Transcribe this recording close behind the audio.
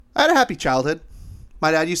I had a happy childhood.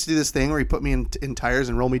 My dad used to do this thing where he put me in tires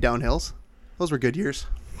and roll me down hills. Those were good years.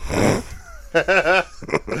 I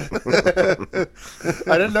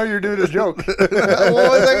didn't know you were doing a joke. What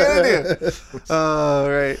was I going to do? All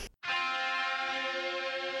right.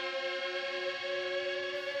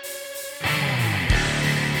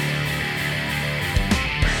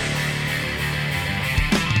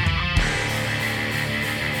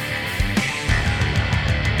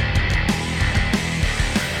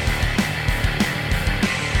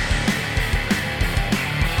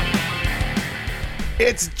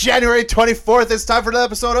 It's January 24th. It's time for another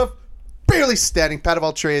episode of Barely Standing. Pat of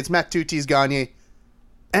all trades, Matt Tooties Gagne,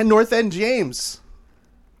 and North End James.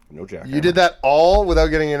 No jack. You did that all without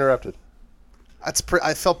getting interrupted.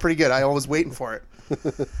 I felt pretty good. I was waiting for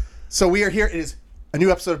it. So we are here. It is a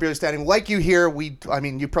new episode of Barely Standing. Like you hear,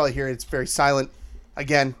 you probably hear it. It's very silent.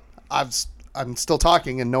 Again, I'm still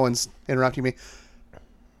talking and no one's interrupting me.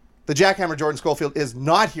 The jackhammer Jordan Schofield is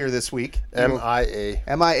not here this week. MIA.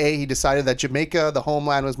 MIA. He decided that Jamaica, the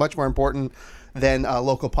homeland, was much more important than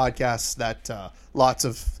local podcasts that lots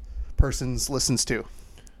of persons listens to.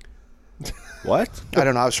 What? I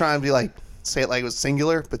don't know. I was trying to say it like it was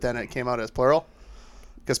singular, but then it came out as plural.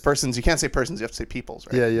 Because persons, you can't say persons, you have to say peoples,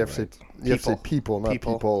 right? Yeah, you have to say people, not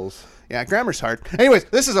People. peoples. Yeah, grammar's hard. Anyways,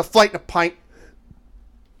 this is a flight and a pint.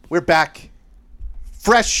 We're back.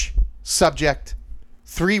 Fresh subject.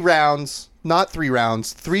 3 rounds. Not 3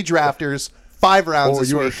 rounds. 3 drafters. 5 rounds this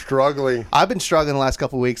you week. are struggling. I've been struggling the last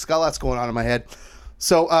couple of weeks. Got lots going on in my head.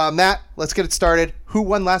 So, Matt, let's get it started. Who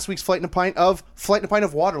won last week's Flight and a Pint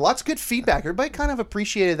of Water? Lots of good feedback. Everybody kind of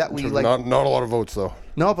appreciated that we Not a lot of votes though.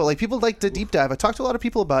 No, but people like to deep dive. I talked to a lot of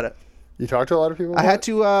people about it. You talked to a lot of people about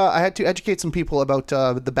I had to educate some people about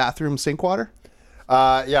the bathroom sink water.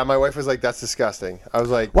 Yeah, my wife was like, "That's disgusting." I was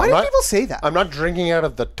like, Why do people say that? I'm not drinking out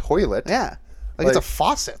of the toilet. Yeah, it's a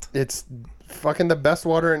faucet. It's fucking the best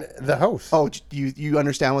water in the house. Oh, you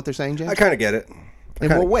understand what they're saying, James? I kind of get it.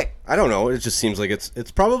 In what way? I don't know. It just seems like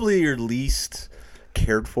it's probably your least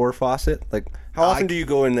cared for faucet. Like, how often do you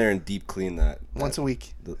go in there and deep clean that? Once a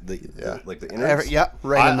week. The innards?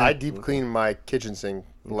 Right in there. I deep clean my kitchen sink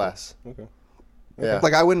less. Okay. Yeah.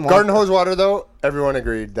 Like I wouldn't want garden hose water though. Everyone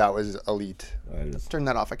agreed that was elite. Turn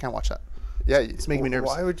that off. I can't watch that. Yeah, It's making me nervous.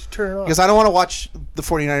 Why would you turn it off? Because I don't want to watch the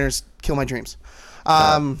 49ers kill my dreams.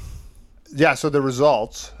 Yeah. So the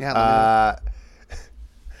results. Yeah,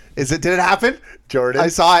 Did it happen? Jordan. I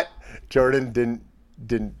saw it. Jordan didn't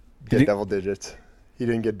get double digits. He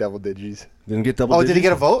didn't get double digits. Didn't get double Oh, digits? did he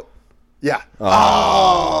get a vote? Yeah.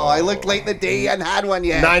 Oh, I looked late in the day and had one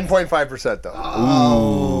yet. 9.5% though.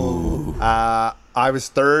 Oh. I was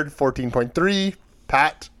third, 14.3.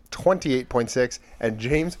 Pat, 28.6, and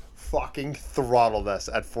James fucking throttled us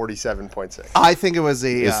at 47.6. I think it was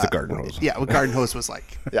It's the garden hose. Yeah, what garden hose was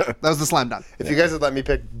like. Yeah. That was the slam dunk. If you guys had let me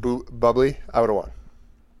pick Bubbly, I would have won.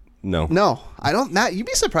 No. No, I don't. Matt, you'd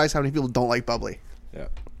be surprised how many people don't like bubbly. Yeah.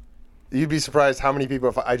 You'd be surprised how many people,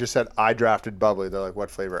 if I just said I drafted Bubbly, they're like,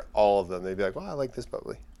 what flavor? All of them. They'd be like, well, I like this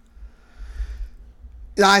Bubbly.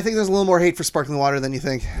 Yeah, I think there's a little more hate for sparkling water than you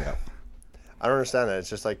think. Yeah. I don't understand that. It's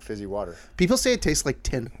just like fizzy water. People say it tastes like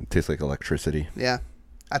tin. It tastes like electricity. Yeah,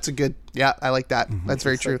 that's a good. Yeah, I like that. That's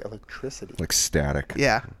very It's true. like electricity. Like static.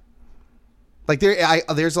 Yeah, like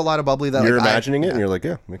there's a lot of bubbly that You're like, imagining it and you're like,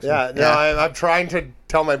 yeah, makes sense. Yeah, no, I'm trying to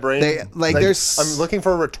tell my brain. There's. I'm looking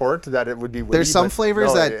for a retort that it would be witty, There's some but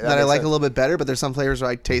flavors no, that I makes like sense. a little bit better, but there's some flavors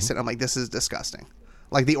where I taste it and I'm like, this is disgusting.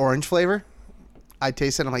 Like the orange flavor, I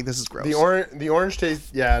taste it and I'm like, this is gross. The orange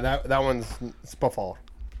taste, yeah, that one's it's puffball.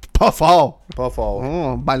 Puffball. Puffball.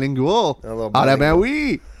 Oh, bilingual. A little Ah, ben bilingual.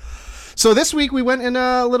 oui. So this week we went in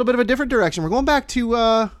a little bit of a different direction. We're going back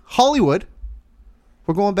to Hollywood.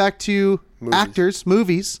 We're going back to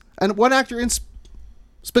movies, and one actor in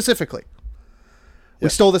specifically. We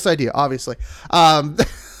stole this idea, obviously,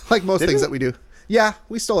 like most things that we do. Yeah,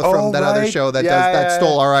 we stole it from that other show that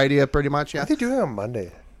stole our idea, pretty much. Yeah. What are they doing on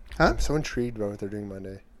Monday? Huh? I'm so intrigued about what they're doing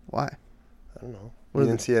Monday. Why? I don't know. You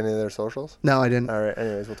didn't see any of their socials? No, I didn't. All right.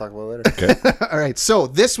 Anyways, we'll talk about it later. Okay. All right. So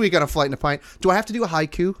this week on A Flight and a Pint, do I have to do a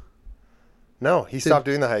haiku? No, he stopped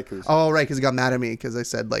doing the haikus. Oh, right, because he got mad at me because I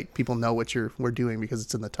said, like, people know what we're doing because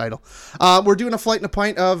it's in the title. We're doing A Flight and a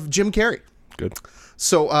Pint of Jim Carrey. Good.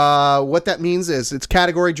 So what that means is it's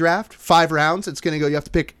category draft, 5 rounds. It's going to go, you have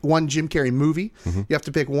to pick one Jim Carrey movie. You have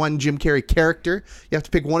to pick one Jim Carrey character. You have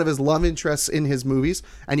to pick one of his love interests in his movies.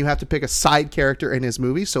 And you have to pick a side character in his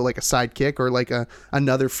movie. So like a sidekick or like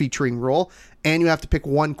another featuring role. And you have to pick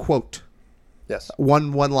one quote. Yes.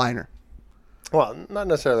 One-liner. Well, not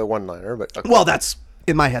necessarily a one-liner, but... Well, that's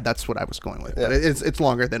In my head, that's what I was going with. But it's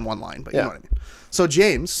longer than one line, but you know what I mean. So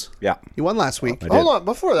James, Yeah. you won last week. Hold on,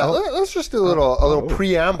 before that, let's just do a little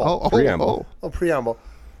preamble. Preamble. A preamble.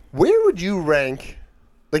 Where would you rank?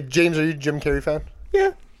 Like, James, are you a Jim Carrey fan?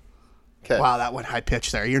 Yeah. Okay. Wow, that went high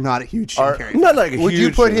pitch there. You're not a huge Jim Carrey. Not like a Would huge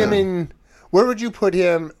you put him fan. in? Where would you put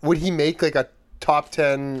him? Would he make like a top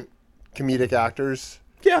 10 comedic actors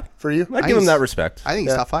Yeah. for you? I'd give him that respect. I think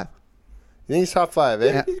he's top 5. You think he's top 5? Eh?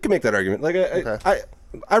 Yeah. You can make that argument. Like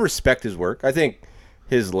I respect his work. I think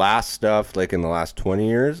his last stuff, like in the last 20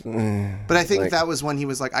 years. But I think that was when he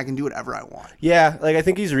was like, I can do whatever I want. Yeah, like I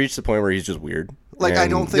think he's reached the point where he's just weird. Like, I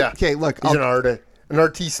And- don't think. Yeah. Okay, look. He's an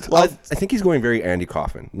artiste. Well, I think he's going very Andy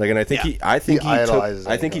Kaufman. Like, and I think Yeah. he idolizes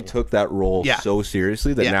took, I think he Andy took that role Yeah. so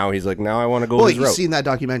seriously that Yeah. now he's like, now I want to go Well, his you've route. seen that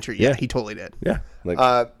documentary. Yeah, Yeah. he totally did. Yeah,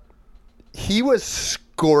 like He was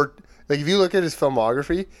scored. Like, if you look at his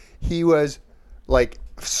filmography, he was like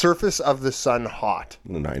surface of the sun hot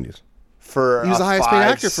in the 90s. for He was a the highest paid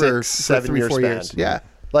 5, actor for 6, 7 3, year 4 span. years. Yeah.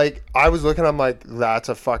 Like, I was looking, I'm like, that's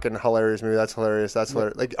a fucking hilarious movie. That's hilarious. That's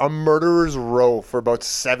hilarious. Like, a Murderer's Row for about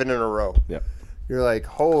 7 in a row. Yeah. You're like,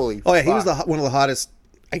 holy Oh yeah, he was fuck. one of the hottest,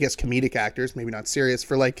 I guess, comedic actors. Maybe not serious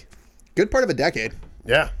for like good part of a decade.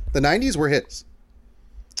 Yeah. The '90s were his.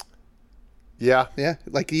 Yeah. Yeah,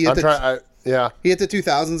 like he I'm hit trying. Yeah. he hit the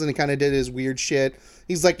 2000s and he kind of did his weird shit.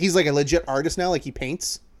 He's like a legit artist now. Like he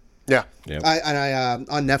paints. Yeah. Yeah. I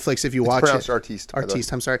on Netflix, if you watch pronounced it, artiste, by the way.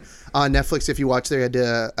 artiste. I'm sorry. On Netflix, if you watch, they had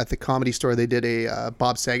at the Comedy Store, they did a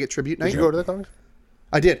Bob Saget tribute night. Did you go to the comics?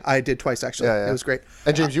 I did twice actually. Yeah, yeah. It was great.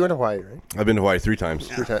 And James, you went to Hawaii, right? I've been to Hawaii 3 times.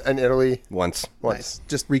 And Italy Once. once. Nice.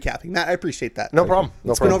 Just recapping, Matt. I appreciate that. No problem.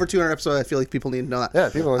 No It's problem. been over 200 episodes. I feel like people need to know that. Yeah,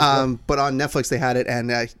 people need to know. But on Netflix, they had it, and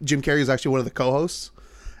Jim Carrey was actually one of the co-hosts,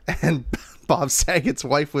 and Bob Saget's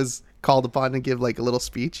wife was called upon to give like a little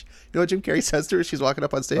speech. You know what Jim Carrey says to her? She's walking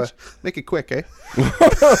up on stage. What? Make it quick, eh?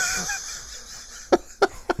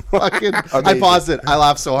 Fucking, I Amazing. paused it. I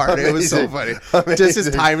laughed so hard. It was so funny. Amazing. Just his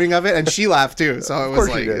timing of it, and she laughed too. So it was course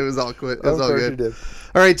she like did. it was all good. It was Of all course good. you did.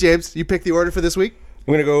 All right, James, you pick the order for this week.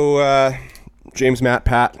 I'm gonna go James, Matt,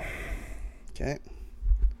 Pat. Okay,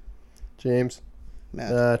 James.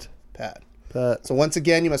 Matt, Pat. Pat. So once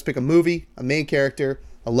again, you must pick a movie, a main character,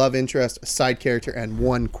 a love interest, a side character, and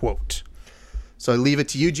one quote. So I leave it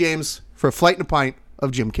to you, James, for a flight and a pint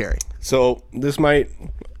of Jim Carrey. So this might,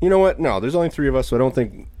 you know what? No, there's only 3 of us, so I don't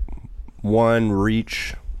think one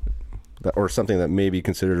reach or something that may be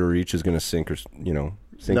considered a reach is going to sink or sink.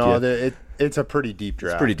 No, you. it's a pretty deep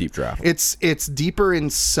draft. Pretty deep draft. It's deeper in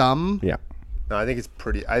some. Yeah. No, I think it's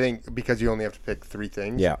pretty. I think because you only have to pick 3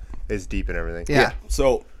 things. Yeah. It's deep in everything. Yeah.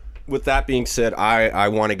 So with that being said, I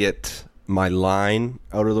want to get my line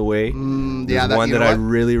out of the way. yeah, There's one you know that I what?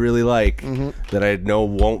 really, really like that I know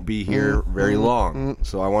won't be here very long.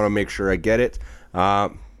 So I want to make sure I get it.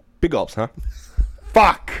 Big gulps, huh?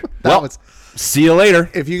 Fuck. That was. See you later.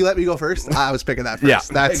 If you let me go first, I was picking that first. Yeah,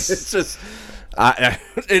 That's it's just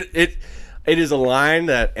it is a line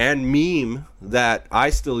that and meme that I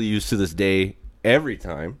still use to this day every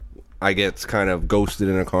time I get kind of ghosted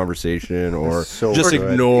in a conversation or so just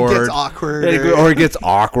good. ignored. It gets awkward. Or it gets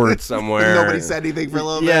awkward somewhere. nobody said anything for a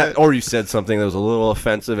little Yeah, bit. or you said something that was a little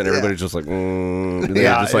offensive, and everybody's just like, they're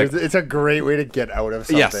Yeah, just like, it's a great way to get out of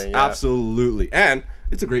something. yes, yeah. absolutely, and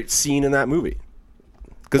it's a great scene in that movie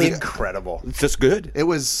because Incredible. it's just good. It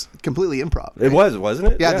was completely improv. It was,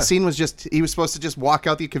 wasn't it? Yeah, the scene was just he was supposed to just walk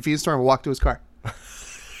out the convenience store and walk to his car.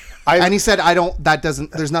 I- And he said,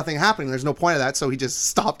 there's nothing happening. There's no point of that. So he just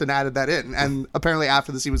stopped and added that in. And apparently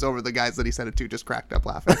after the scene was over, the guys that he said it to just cracked up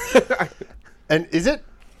laughing. And is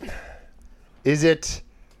it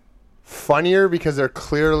funnier because they're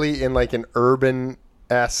clearly in like an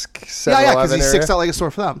urban-esque 7-Eleven Yeah, because he area? sticks out like a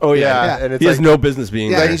sore thumb. Oh yeah, Yeah, and it's he has like- no business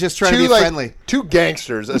being Yeah, there. he's just trying to be friendly. 2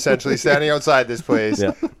 gangsters essentially standing outside this place,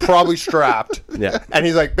 Yeah. probably strapped. Yeah. And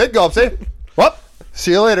he's like, big gulps, eh? Well,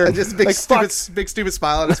 see you later. Just a big, like, fuck. stupid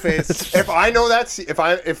smile on his face. If I know that,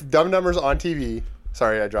 if Dumb and Dumber's on TV,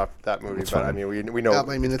 sorry I dropped that movie, but I mean we know Yeah,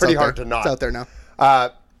 I mean, it's pretty out hard there. to not. It's out there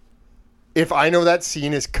now. If I know that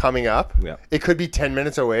scene is coming up, Yeah. it could be 10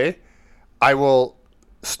 minutes away. I will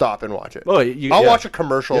stop and watch it. Oh, I'll watch a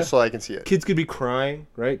commercial so I can see it. Kids could be crying,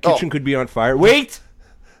 right? Oh. Kitchen could be on fire. Wait,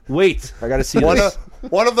 I gotta see this.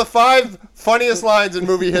 One of the 5 funniest lines in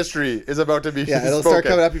movie history is about to be Yeah, it'll spoken. start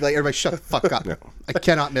coming up. You'll be like, everybody shut the fuck up. I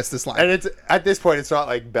cannot miss this line. And it's at this point, it's not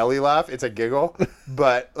like belly laugh; it's a giggle.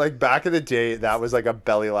 But like back in the day, that was like a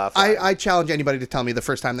belly laugh. line. I challenge anybody to tell me the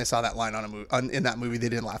first time they saw that line on a movie, in that movie, they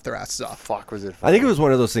didn't laugh their asses off. Fuck, was it? I think it was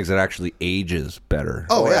one of those things that actually ages better.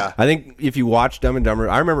 Oh, yeah. yeah. I think if you watch Dumb and Dumber,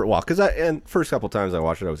 I remember it well because and first couple times I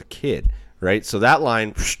watched it, I was a kid, right? So that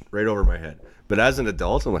line right over my head. But as an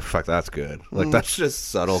adult, I'm like, fuck, that's good. Like that's just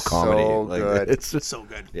subtle comedy. So Like good. it's just So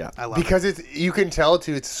good. Yeah. I love Because it's you can tell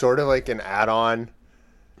too. It's sort of like an add-on,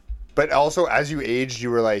 but also as you aged, you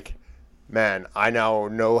were like, man, I now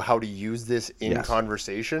know how to use this in Yes.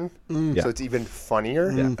 conversation. Yeah. So it's even funnier.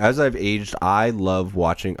 Yeah. As I've aged, I love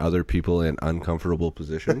watching other people in uncomfortable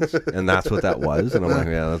positions, and that's what that was. And I'm like,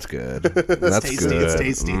 yeah, that's good. That's tasty, good. it's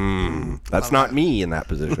tasty. That's not me in that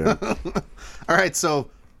position. All right, so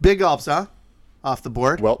big gulps, huh? Off the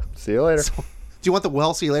board. Well, see you later. Do you want the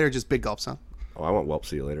well, see you later, or just big gulps, huh? Oh, I want Welp.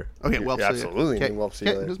 See you later. Okay, well, Yeah, see you later. absolutely. Okay. Well, see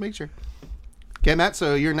you Okay, later. just make sure. Okay, Matt,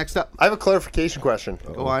 so you're next up. I have a clarification question.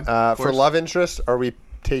 Go on. Of For course. love interest, are we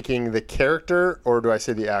taking the character or do I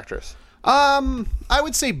say the actress? I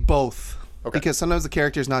would say both. Okay. Because sometimes the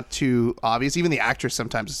character is not too obvious. Even the actress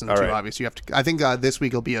sometimes isn't too right. obvious. You have to. I think this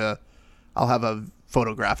week I'll have a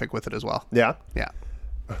photographic with it as well. Yeah. Yeah.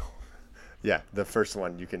 Yeah, the first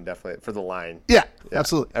one you can definitely for the line. Yeah.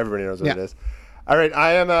 Absolutely. Everybody knows what Yeah. it is. All right,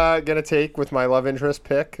 I am gonna take with my love interest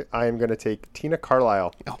pick. I am gonna take Tina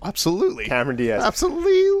Carlisle, Oh, absolutely. Cameron Diaz.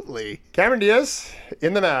 Absolutely. Cameron Diaz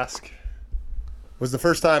in The Mask was the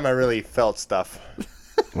first time I really felt stuff.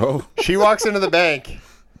 Oh, She walks into the bank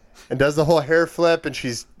and does the whole hair flip, and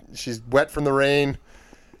she's wet from the rain.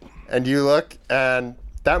 And you look, and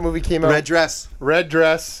that movie came out. Red dress. Red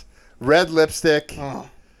dress, red lipstick,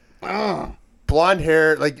 blonde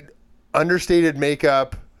hair, like understated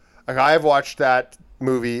makeup. Like I've watched that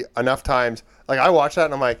movie enough times. Like I watched that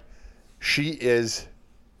and I'm like, she is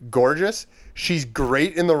gorgeous. She's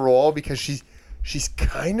great in the role because she's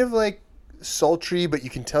kind of like sultry, but you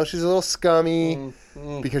can tell she's a little scummy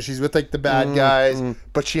because she's with like the bad guys.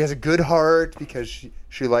 But she has a good heart because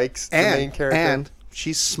she likes the main character. And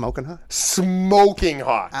she's smoking hot. Smoking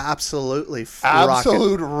hot. Absolutely.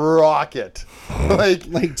 Absolute rocket.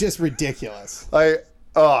 Like just ridiculous.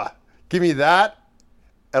 Give me that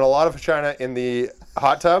and a lot of vagina in the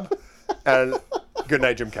hot tub and good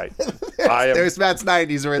night, Jim Kite. There's Matt's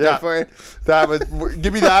 90s right there for you. That was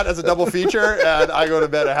give me that as a double feature and I go to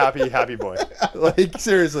bed a happy boy. Like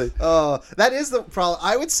seriously. That is the problem.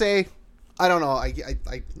 I would say, I don't know.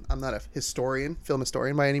 I'm not a film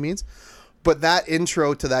historian by any means, but that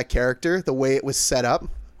intro to that character, the way it was set up,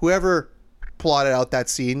 whoever plotted out that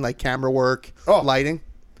scene, like camera work, lighting,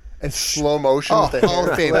 And slow motion oh, with the Hall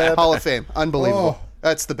hair of Fame, flip. Hall of Fame, unbelievable. Oh.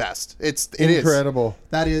 That's the best. It is Incredible.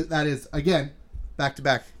 That is again back to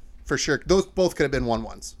back for sure. Those both could have been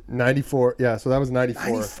 1-1s. 94. Yeah, so that was 94.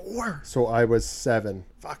 94. So I was 7.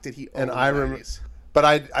 Fuck, did he? And own I the remember, 90s? but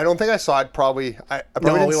I don't think I saw it. Probably I probably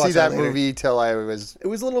No, we didn't see watched that that later. movie till I was. It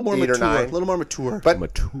was a little more 8 or mature. 9. A little more mature. But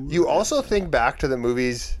Mature. you also think back to the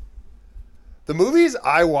movies. The movies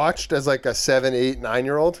I watched as like a 7, 8,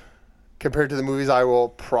 9-year-old, compared to the movies I will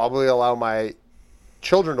probably allow my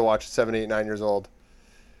children to watch at 7, 8, 9 years old,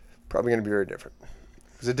 probably going to be very different.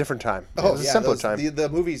 It was a different time. It was a simpler time. The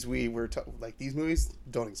movies we were like these movies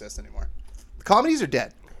don't exist anymore. The comedies are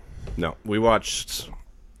dead. no. We watched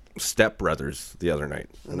Step Brothers the other night,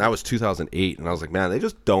 and that was 2008. And I was like, man, they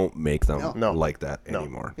just don't make them No. like that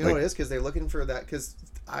anymore. You know Like, what it is? Because they're looking for that. Because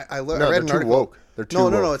I read they're an too article. woke. They're too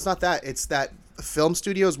no, woke. it's not that. It's that film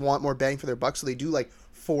studios want more bang for their buck, so they do like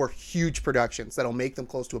 4 huge productions that'll make them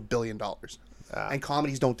close to $1 billion. And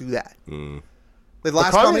comedies don't do that. The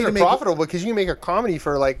last comedy Comedies to are make profitable because you can make a comedy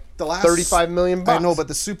for like the last $35 million. I know, but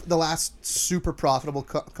the last super profitable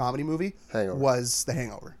comedy movie Hangover. was The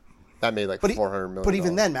Hangover. that made like $400 million. But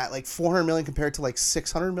even then, Matt, like 400 million compared to like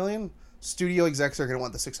 600 million, studio execs are going to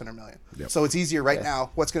want the 600 million. So it's easier right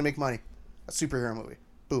now. What's going to make money? A superhero movie.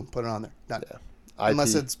 Boom, put it on there. Done.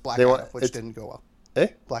 Unless IP. it's Black They Adam, want- which didn't go well. Eh?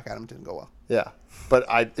 Black Adam didn't go well. Yeah, but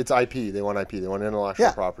it's IP. They want IP. They want intellectual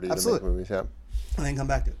Yeah, property absolutely. to make movies. Yeah. And then come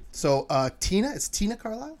back to it. So it's Tina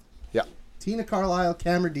Carlisle? Yeah. Tina Carlisle,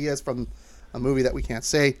 Cameron Diaz from a movie that we can't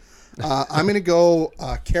say. I'm going to go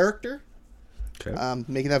character. okay.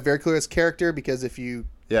 Making that very clear as character because if you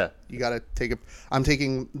Yeah. you got to take I'm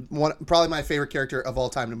taking one probably my favorite character of all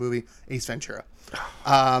time in a movie, Ace Ventura.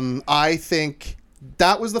 I think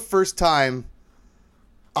that was the first time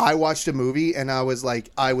I watched a movie and I was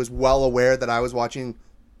well aware that I was watching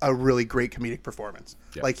a really great comedic performance.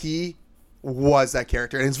 Yeah. Like he was that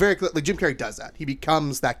character, and it's very clear. Like Jim Carrey does that. He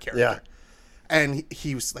becomes that character. Yeah. And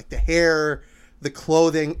he was like the hair, the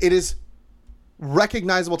clothing. It is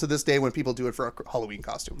recognizable to this day when people do it for a Halloween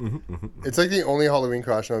costume. It's like the only Halloween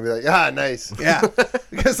costume I'll be like, ah, nice. Yeah,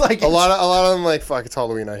 because like A lot of them like, fuck, it's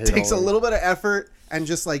Halloween. I hate takes a Halloween. little bit of effort and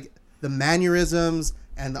just like the mannerisms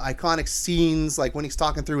and the iconic scenes, like when he's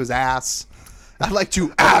talking through his ass I'd like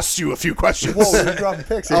to ask you a few questions. Whoa, you're dropping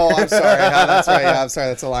picks here. Oh, I'm sorry. Yeah, that's right. Yeah, I'm sorry.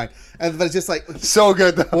 That's a line. But it's just like, So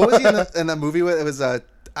good, though. what was he in the movie with? It was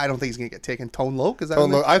I don't think he's gonna get taken. Tone Loc, is that? Oh,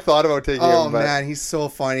 his name? no, I thought about taking Oh him, but man, he's so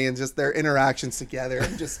funny, and just their interactions together,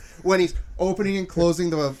 and just when he's opening and closing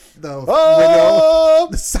the window, Oh!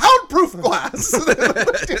 the soundproof glass.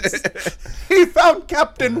 He found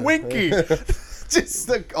Captain Winky. Just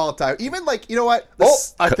the all time. Even like, you know what? Oh,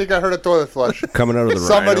 I think I heard a toilet flush. Coming out of the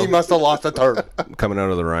Somebody rhino. must have lost a turd. Coming out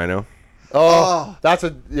of the rhino. Oh, that's a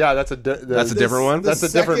That's a different one? That's a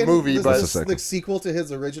different movie, but That's a second. the sequel to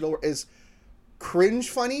his original is cringe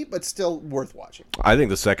funny, but still worth watching. I think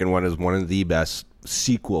the second one is one of the best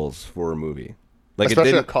sequels for a movie. Like Especially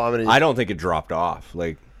it didn't, a comedy. I don't think it dropped off.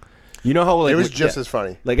 Like, you know how like it was with- just yeah. as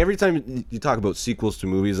funny. Like every time you talk about sequels to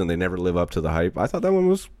movies and they never live up to the hype, I thought that one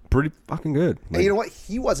was pretty fucking good. Like, And you know what?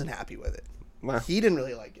 He wasn't happy with it. Well. He didn't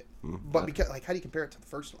really like it. But because, like, how do you compare it to the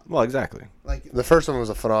first one? well, exactly. Like, The first one was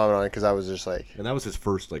a phenomenon because I was just like, And that was his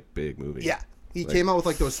first like big movie. yeah, he came out with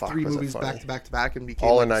like those fuck, 3 was it movies funny. back to back to back and became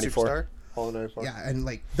all like, in a '94. superstar. All in '94. Yeah, and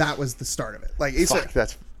like that was the start of it. Like Ace, Fuck,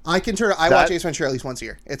 that's I watch Ace Ventura at least once a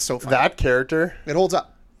year. It's so fun. that character. It holds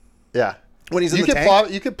up. Yeah. When he's in you the could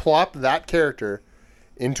tank. you could plop that character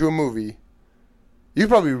into a movie. You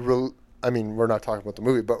probably I mean, we're not talking about the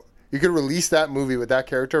movie, but you could release that movie with that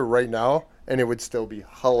character right now and it would still be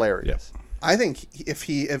hilarious. I think if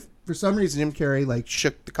for some reason Jim Carrey like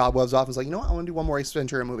shook the cobwebs off and was like, you know what, I want to do one more Ace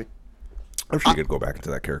Ventura movie, I'm sure you could go back into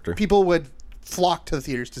that character. people would flock to the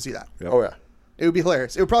theaters to see that. Yep. Oh yeah. It would be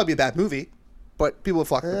hilarious. It would probably be a bad movie, but people would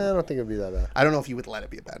flock to I it. don't think it'd be that bad. I don't know if you would let it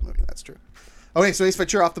be a bad movie. That's true. Okay, so Ace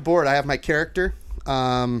Ventura off the board. I have my character.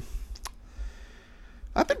 I've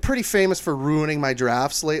been pretty famous for ruining my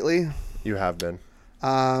drafts lately. You have been.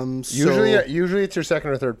 Usually, Usually it's your second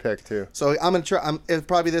or third pick too. so I'm gonna try. It'll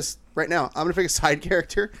probably be this right now. I'm gonna pick a side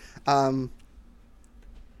character. Am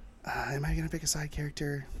I gonna pick a side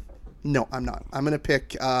character? No, I'm not. I'm gonna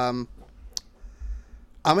pick. I'm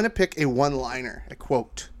gonna pick a one-liner, a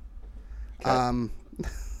quote.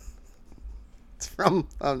 It's from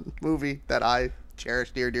a movie that I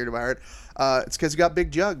cherish dear to my heart. It's because you got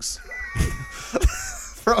big jugs.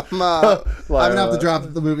 From I'm gonna have to drop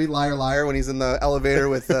the movie Liar Liar when he's in the elevator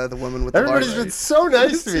with the woman with the Everybody's large- been so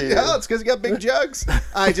nice to me. Yeah, it's because you got big jugs.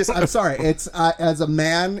 I'm sorry. It's as a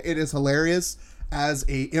man, it is hilarious. As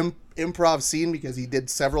a improv scene, because he did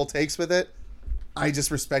several takes with it, I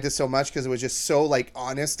just respect it so much because it was just so like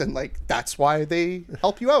honest and like that's why they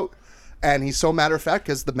help you out. And he's so matter of fact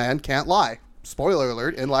because the man can't lie. Spoiler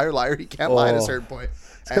alert: in Liar Liar, he can't lie at a Oh. certain point.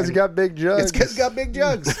 It's because you got big jugs. It's because you got big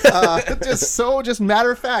jugs. Just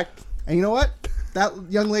matter of fact. And you know what? That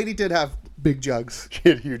young lady did have big jugs. She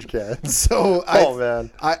had huge cats. So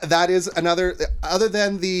Man. that is another. Other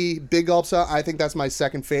than the big gulp song, I think that's my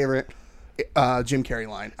second favorite Jim Carrey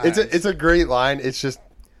line. It's a great line. It's just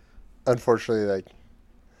unfortunately like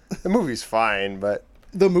the movie's fine, but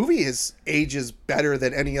the movie ages better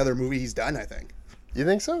than any other movie he's done. I think. you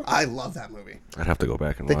think so? I love that movie. I'd have to go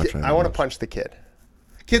back and The watch kid- it. I want to punch the kid.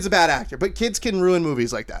 Kid's a bad actor, but kids can ruin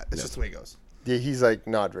movies like that. It's just the way it goes. Yeah, he's like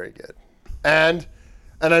not very good. And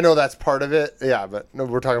I know that's part of it. Yeah, but no,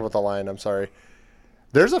 we're talking about the line. I'm sorry.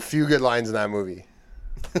 There's a few good lines in that movie.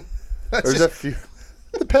 There's a few.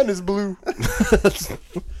 The pen is blue.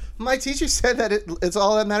 My teacher said that it's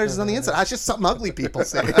all that matters is on the inside. That's just something ugly people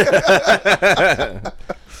say.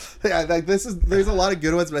 Yeah, like there's a lot of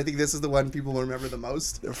good ones, but I think this is the one people will remember the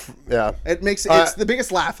most. Yeah. It makes it's the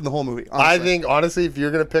biggest laugh in the whole movie. Honestly. I think honestly, if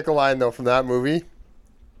you're gonna pick a line though from that movie,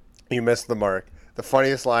 you missed the mark. The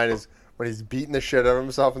funniest line is when he's beating the shit out of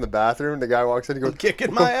himself in the bathroom. The guy walks in, he goes, I'm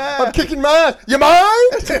kicking my ass. I'm kicking my ass. You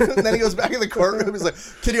mind? And then he goes back in the courtroom. He's like,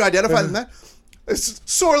 "Can you identify the man? It's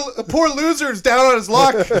poor loser's down on his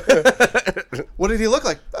luck." What did he look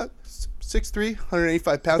like? 6'3",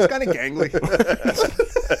 185 pounds, kind of gangly.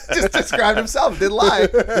 Just described himself. Didn't lie.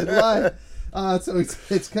 So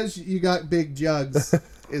it's because you got big jugs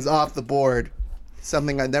is off the board.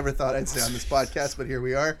 Something I never thought I'd say on this podcast, but here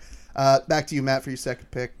we are. Back to you, Matt, for your second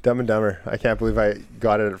pick. Dumb and Dumber. I can't believe I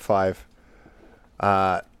got it at 5.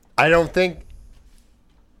 I don't think.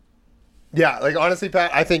 Yeah, like honestly,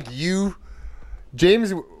 Pat, I think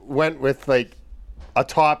James went with like a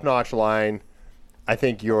top-notch line. I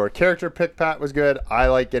think your character pick, Pat, was good. I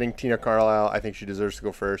like getting Tina Carlisle. I think she deserves to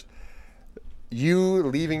go first. You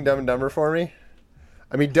leaving Dumb and Dumber for me?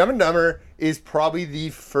 I mean, Dumb and Dumber is probably the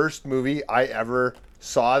first movie I ever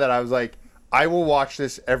saw that I was like, I will watch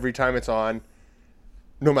this every time it's on,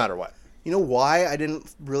 no matter what. You know why I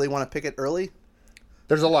didn't really want to pick it early?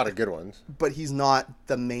 There's a lot of good ones. But he's not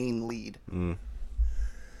the main lead.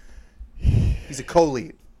 He's a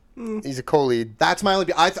co-lead. He's a co-lead. That's my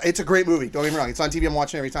only. It's a great movie. Don't get me wrong. It's on TV. I'm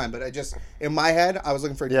watching it every time. But I just, in my head, I was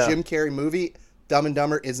looking for a Jim Carrey movie. Dumb and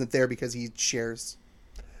Dumber isn't there because he shares.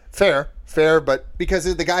 Fair, but Because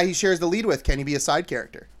the guy he shares the lead with, can he be a side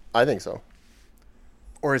character? I think so.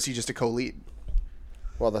 Or is he just a co-lead?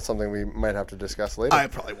 Well, that's something we might have to discuss later. I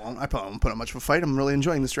probably won't. I probably won't put up much of a fight. I'm really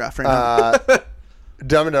enjoying this draft right now.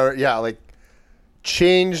 Dumb and Dumber, yeah, like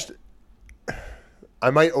changed. I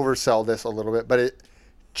might oversell this a little bit, but it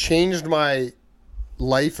changed my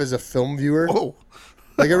life as a film viewer. Oh,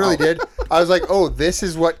 like it really did. I was like, oh, this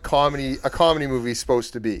is what a comedy movie is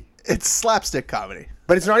supposed to be. it's slapstick comedy.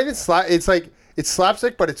 But it's not even it's like it's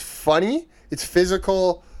slapstick, but it's funny. It's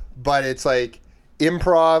physical, but it's like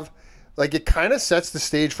improv. Like it kind of sets the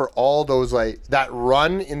stage for all those like that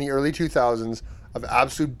run in the early 2000s of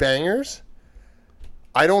absolute bangers.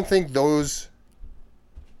 I don't think those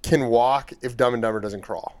can walk if Dumb and Dumber doesn't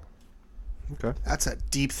crawl. Okay. That's a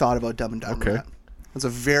deep thought about Dumb and Dumber. Okay. Matt. That's a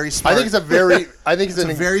very smart. I think it's a very. I think it's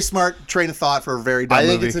a very smart train of thought for a very dumb I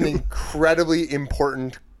think movie. it's an incredibly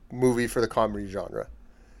important movie for the comedy genre.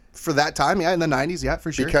 For that time, yeah, in the 90s, yeah,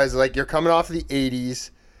 for sure. Because like you're coming off of the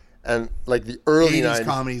 80s and like the early 80s 90s.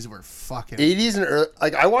 comedies were fucking 80s and early,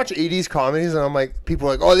 like I watch 80s comedies and I'm like, people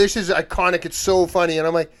are like, oh, this is iconic, it's so funny, and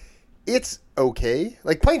I'm like, it's okay.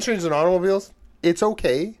 Like Planes, Trains, and Automobiles, it's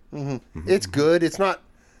okay. Mm-hmm. It's good. It's not.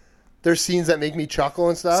 There's scenes that make me chuckle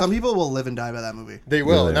and stuff. Some people will live and die by that movie. They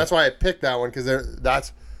will, Really? and that's why I picked that one because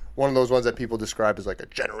that's one of those ones that people describe as like a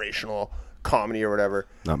generational comedy or whatever.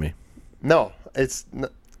 Not me. No, it's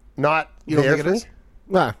not. You don't there think for it me. is?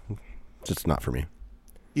 Nah, just not for me.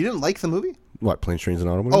 You didn't like the movie? What, Planes, Trains, and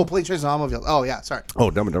Automobiles? Oh, Planes, Trains, and Automobiles. Oh, yeah, sorry. Oh,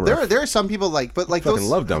 Dumb and Dumber. There are some people like, but like I fucking those.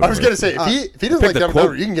 love Dumb and I was Dumber. gonna say if he doesn't like the Dumb and quote.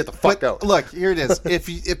 Dumber, you can get the fuck But out. look, here it is.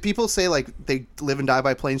 If people say like they live and die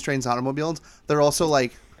by Planes, Trains, and Automobiles, they're also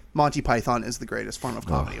like Monty Python is the greatest form of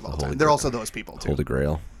comedy of all time. They're also those people too. Holy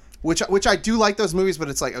Grail. Which I do like those movies, but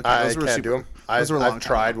it's like okay, I those were can't super. do them. Those were a long I've time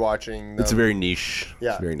tried ago. watching. Them. It's very niche.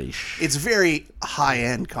 Yeah. It's very niche. It's very high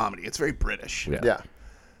end comedy. It's very British. Yeah.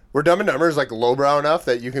 Where Dumb and Dumber is like lowbrow enough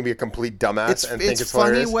that you can be a complete dumbass and think it's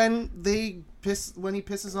funny hilarious. when he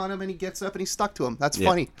pisses on him and he gets up and he's stuck to him. That's Yeah.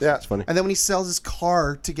 funny. Yeah. It's funny. And then when he sells his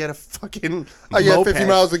car to get a fucking I get moped. 50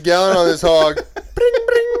 miles a gallon on this hog. Bring,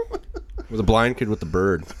 bring. With a blind kid with the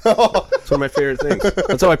bird. It's one of my favorite things.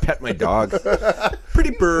 That's how I pet my dog.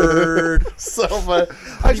 Pretty bird. So funny.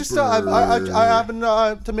 I just I happened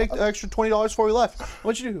to make the extra $20 before we left.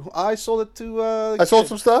 What'd you do? I sold it to. I sold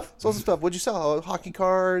some stuff. Sold some stuff. What'd you sell? Hockey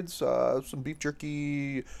cards, some beef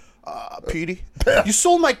jerky, Petey. You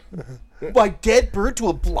sold my dead bird to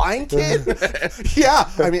a blind kid? Yeah.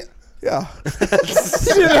 I mean, yeah. He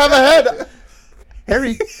didn't have a head.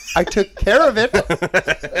 Harry, I took care of it. God,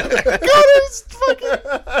 it's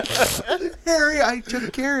fucking Harry, I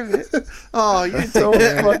took care of it. Oh, you didn't take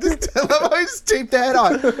that. I love how you just taped that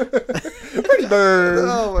on. Pretty bird.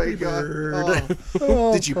 Oh my god.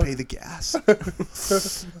 Oh. Did you pay the gas?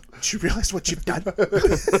 Did you realize what you've done?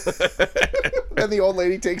 And the old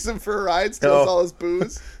lady takes him for a ride, steals all his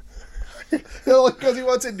booze. Because he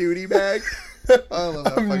wants a nudie bag. I love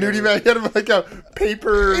that. Nudie bag had like a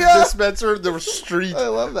paper dispenser. There were streets. I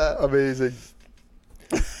love that. Amazing.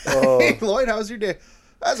 Hey, Lloyd, how's your day?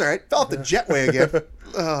 That's all right. Fell off the jetway again.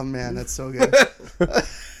 Oh, man, that's so good. All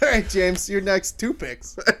right, James, your next 2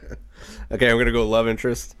 picks. Okay, I'm going to go love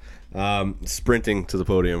interest. Sprinting to the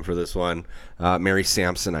podium for this one. Mary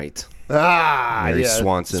Samsonite. Mary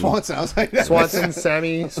Swanson. Swanson. I was like, Swanson,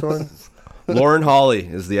 Sammy, Swan. Lauren Holly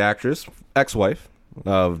is the actress, ex-wife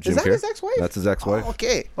of Jim Is that Carrey. his ex-wife? That's his ex-wife. Oh,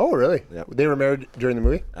 okay. Oh, really? Yep. They were married during the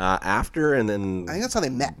movie? After and then... I think that's how they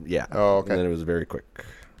met. Yeah. Oh, okay. And then it was very quick.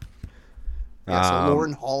 Yeah, so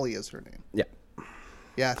Lauren Holly is her name. Yeah.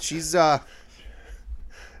 Yeah, she's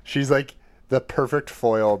She's like the perfect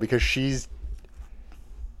foil because she's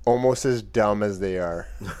almost as dumb as they are.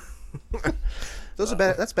 those are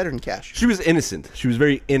better. That's better than Cash. She was innocent. She was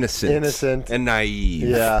very innocent. Innocent. And naive.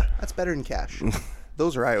 Yeah. That's better than Cash.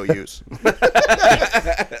 Those are IOUs.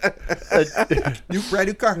 Brand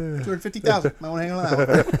new car, $250,000. Might want to hang on that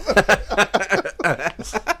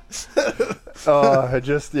one. Oh, I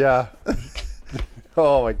just, yeah.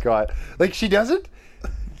 Oh my God. Like she doesn't?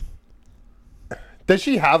 Does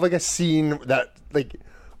she have like a scene that like,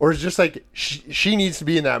 or is just like, she needs to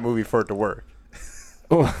be in that movie for it to work?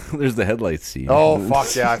 Oh, there's the headlights scene. Oh,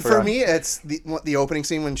 fuck yeah. I For forgot. me, it's the opening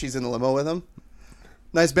scene when she's in the limo with him.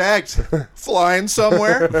 Nice bags. Flying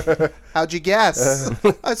somewhere. How'd you guess?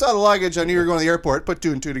 I saw the luggage. I knew you were going to the airport. Put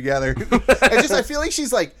 2 and 2 together. I feel like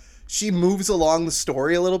she's like, she moves along the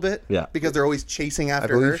story a little bit. Yeah. Because they're always chasing I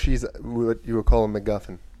after believe her. she's what you would call a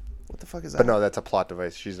MacGuffin. the fuck is that? But no, that's a plot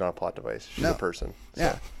device. She's not a plot device. She's No. a person.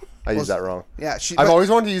 Yeah. I used that wrong. Yeah. I've always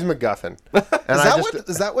wanted to use MacGuffin. And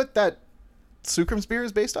Is that what that Sucrum's beer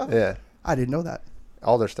is based off? Yeah. I didn't know that.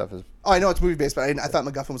 All their stuff is. Oh, I know it's movie based, but I thought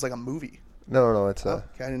MacGuffin was like a movie. No, it's Okay,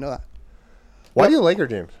 I didn't know that. Why do you like her,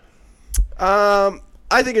 James?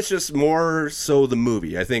 I think it's just more so the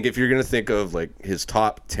movie. I think if you're gonna think of like his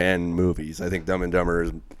top 10 movies, I think Dumb and Dumber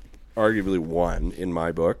is arguably one in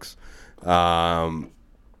my books.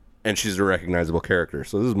 And she's a recognizable character,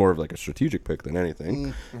 so this is more of like a strategic pick than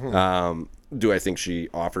anything. Do I think she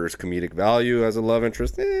offers comedic value as a love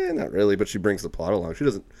interest? Not really, but she brings the plot along. She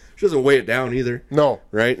doesn't weigh it down either. No.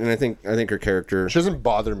 Right? And I think her character. She doesn't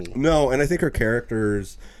bother me. No, and I think her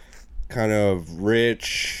character's kind of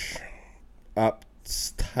rich,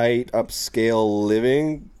 uptight, upscale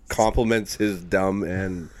living complements his dumb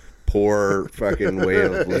and poor fucking way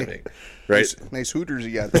of living. Right? Nice hooters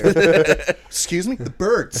you got there. Excuse me? The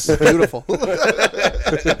birds. Beautiful.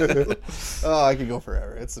 Oh, I could go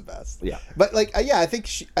forever. It's the best. Yeah. But like, I think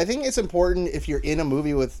it's important if you're in a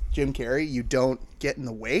movie with Jim Carrey, you don't get in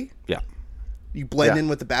the way. Yeah. You blend Yeah. in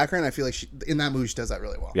with the background. I feel like in that movie she does that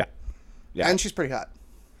really well. Yeah. Yeah. And she's pretty hot.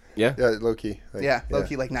 Yeah. Yeah, low key. Like, Yeah, low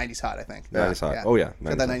key like 90s hot, I think. 90s hot. Oh, yeah.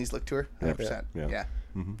 Got that 90s 90s look to her. 100%. Yeah. Yeah.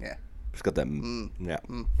 Yeah. She's got that. Yeah.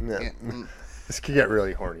 Yeah. Yeah. This could get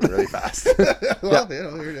really horny really fast. Well,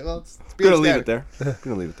 it's Gonna leave it there.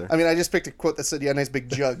 Gonna leave it there. I mean, I just picked a quote that said, "Yeah, nice big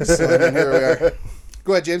jugs." So I mean, here we are.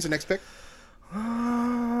 Go ahead, James. Your next pick.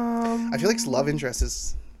 I feel like his love interest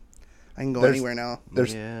is. I can go There's- anywhere now.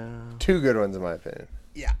 There's Yeah. 2 good ones in my opinion.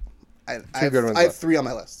 Yeah, I good ones have left. 3 on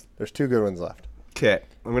my list. There's 2 good ones left. Okay,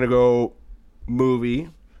 I'm gonna go movie,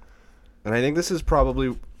 and I think this is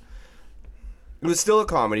probably. It was still a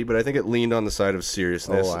comedy, but I think it leaned on the side of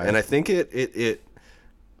seriousness, Oh, and I think it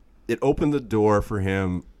opened the door for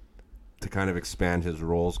him to kind of expand his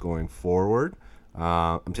roles going forward.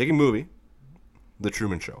 I'm taking movie, The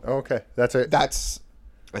Truman Show. Oh, okay. That's it. That's.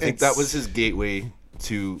 I think that was his gateway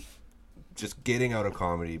to just getting out of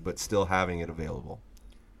comedy, but still having it available.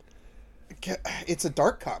 It's a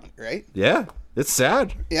dark comedy, right? Yeah, it's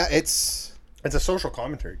sad. Yeah, it's. It's a social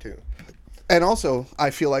commentary too. And also, I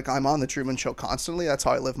feel like I'm on the Truman Show constantly. That's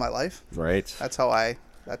how I live my life. Right. That's how I.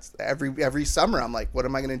 That's every summer. I'm like, what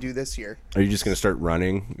am I going to do this year? Are you just going to start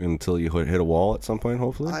running until you hit a wall at some point,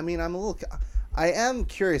 hopefully? I mean, I am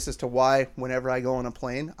curious as to why whenever I go on a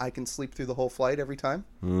plane, I can sleep through the whole flight every time.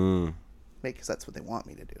 Because that's what they want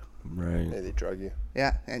me to do. Right. Yeah, they drug you.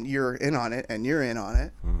 Yeah, and you're in on it, and you're in on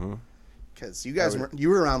it. Because you guys you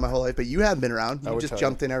were around my whole life, but you haven't been around. You would just tell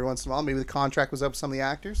jumped in every once in a while. Maybe the contract was up with some of the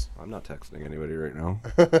actors. I'm not texting anybody right now.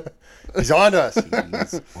 He's on to us.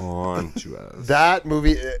 He's on to us. That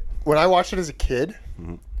movie, when I watched it as a kid,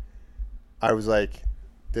 I was like,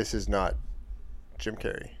 this is not Jim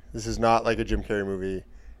Carrey. This is not like a Jim Carrey movie.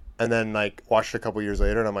 And then like watched it a couple years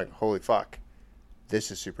later, and I'm like, holy fuck, this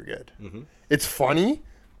is super good. It's funny,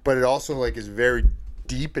 but it also like is very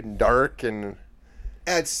deep and dark, and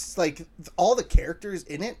It's like all the characters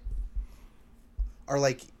in it are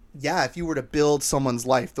like, yeah, if you were to build someone's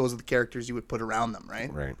life, those are the characters you would put around them,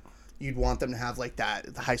 right? Right. You'd want them to have like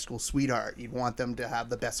that, the high school sweetheart. You'd want them to have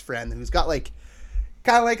the best friend who's got like,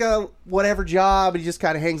 kind of like a whatever job. He just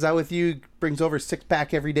kind of hangs out with you, brings over a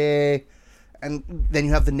 6-pack every day. And then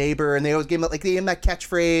you have the neighbor, and they always gave him like, they gave him that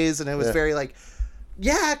catchphrase, and it was very like,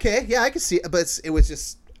 yeah, okay, yeah, I can see it. But it was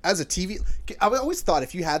just, as a TV, I always thought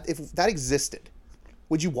if that existed,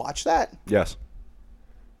 would you watch that? Yes.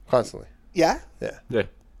 constantly. Yeah? Yeah. Yeah.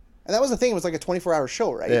 And that was the thing. It was like a 24-hour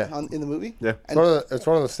show, right? Yeah. In the movie? Yeah. It's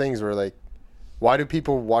one of those things where like, why do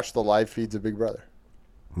people watch the live feeds of Big Brother?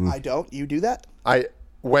 I don't. You do that?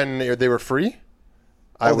 When they were free,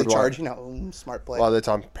 I would charge, smart play. Well, it's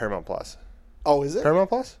on Paramount Plus. Oh, is it? Paramount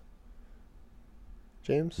Plus?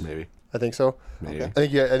 James? Maybe. I think so. Maybe. I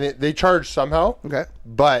think and they charge somehow. Okay.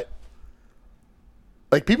 But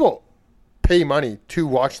like people pay money to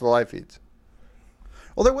watch the live feeds.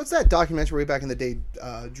 Well, there was that documentary way back in the day.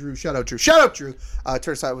 Drew, shout out Drew.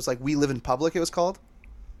 Turns out it was like We Live in Public. It was called.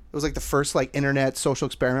 It was like the first like internet social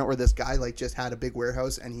experiment where this guy like just had a big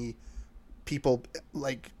warehouse and people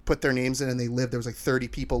like put their names in and they lived. There was like 30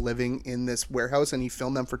 people living in this warehouse and he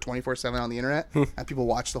filmed them for 24/7 on the internet and people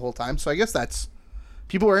watched the whole time. So I guess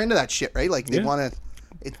people are into that shit, right? Like they want to.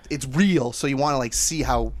 It's real, so you want to like see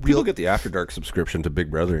how real. People get the After Dark subscription to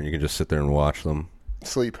Big Brother, and you can just sit there and watch them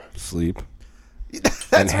Sleep.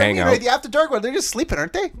 That's and what hang I mean, out. right? The After Dark one, they're just sleeping,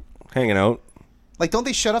 aren't they? hanging out. Like, don't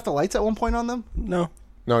they shut off the lights at one point on them? No,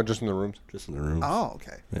 No, just in the rooms. just in the room. Oh,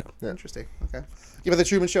 okay. Yeah. Interesting. Okay. Yeah, but the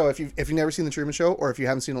Truman Show. If you've never seen the Truman Show, or if you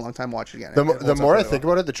haven't seen it in a long time, watch it again. The more I think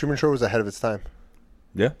about it, the Truman Show was ahead of its time.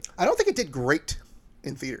 Yeah. I don't think it did great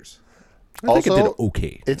in theaters. I think it Also, did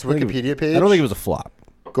okay. its I think it- Wikipedia page- I don't think it was a flop.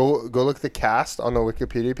 Go look at the cast on the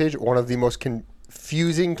Wikipedia page. One of the most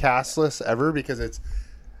confusing cast lists ever because it's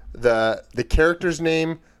the character's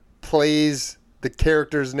name plays the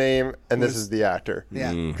character's name, and this is the actor.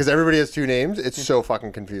 Yeah. Because everybody has two names. It's so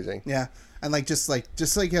fucking confusing. Yeah. And just like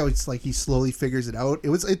how it's like he slowly figures it out.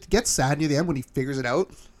 It gets sad near the end when he figures it out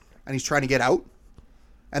and he's trying to get out.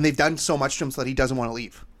 And they've done so much to him so that he doesn't want to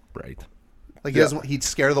leave. Right. Like he's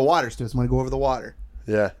scared of the water, so he doesn't want to go over the water.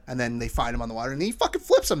 Yeah. And then they find him on the water, and he fucking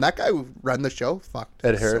flips him. That guy who ran the show, fucked.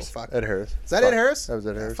 Ed Harris. So fucked. Ed Harris. Is that Ed Harris? That was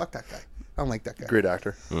Ed Yeah, Harris. fuck that guy. I don't like that guy. Great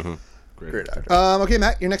actor. Great actor. Okay,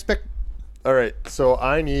 Matt, your next pick. All right. So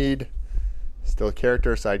I need still a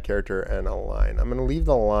character, side character, and a line. I'm going to leave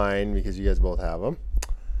the line because you guys both have them.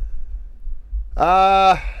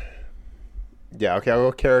 Yeah, okay, I'll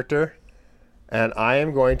go character. And I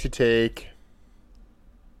am going to take...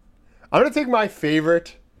 I'm going to take my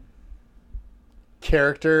favorite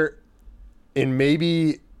character in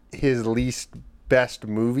maybe his least best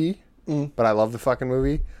movie, but I love the fucking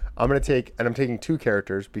movie. I'm taking two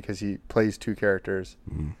characters because he plays two characters.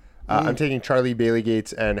 I'm taking Charlie Bailey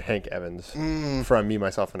Gates and Hank Evans from Me,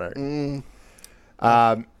 Myself, and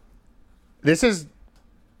Art. This is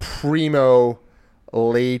primo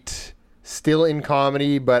late, still in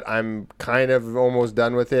comedy, but I'm kind of almost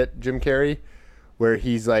done with it. Jim Carrey, where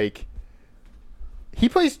he's like, he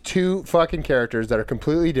plays two fucking characters that are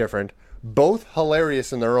completely different, both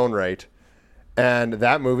hilarious in their own right. And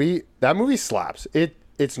that movie slaps.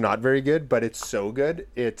 It's not very good, but it's so good.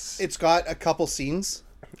 It's got a couple scenes.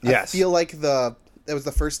 Yes. I feel like that was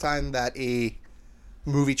the first time that a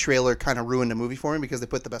movie trailer kind of ruined a movie for me because they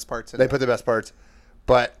put the best parts in They it. put the best parts,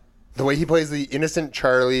 but the way he plays the innocent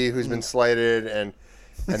Charlie who's been slighted, and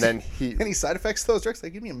then he Any side effects to those drugs? They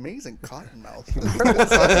give me amazing cotton mouth.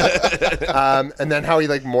 and then how he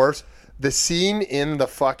like morphs. The scene in the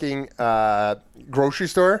fucking grocery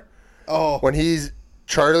store Oh, when he's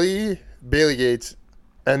Charlie Bailey Gates,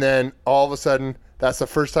 and then all of a sudden that's the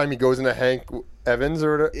first time he goes into Hank Evans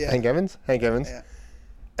or whatever. Yeah. Hank Evans, yeah.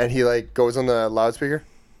 and he like goes on the loudspeaker.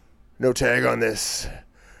 No tag on this.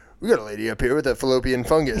 We got a lady up here with a fallopian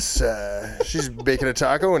fungus. She's baking a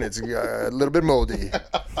taco and it's a little bit moldy.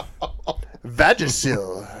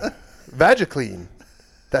 Vagisil. Vagiclean.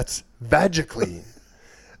 That's Vagiclean.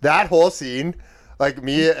 That whole scene, like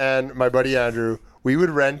me and my buddy Andrew, we would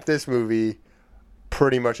rent this movie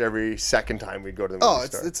pretty much every second time we'd go to the movie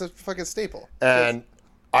store. It's a fucking staple. And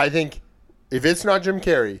I think if it's not Jim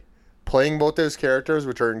Carrey playing both those characters,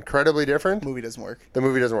 which are incredibly different, Movie doesn't work. the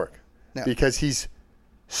movie doesn't work. No. Because he's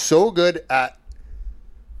so good at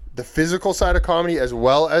the physical side of comedy as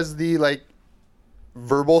well as the like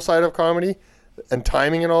verbal side of comedy and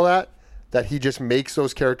timing and all that he just makes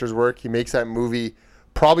those characters work. He makes that movie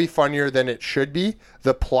probably funnier than it should be.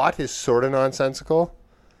 The plot is sort of nonsensical.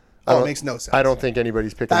 It makes no sense. I don't think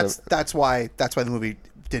anybody's picking That's why the movie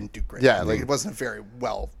didn't do great. Yeah, like like- it wasn't a very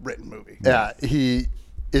well written movie. Yeah,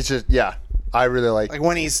 it's just I really like Like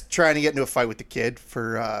when he's trying to get into a fight with the kid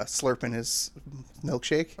for slurping his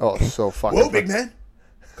milkshake. oh so fucking Whoa, big man,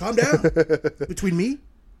 calm down. Between me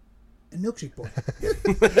and Milkshake Boy.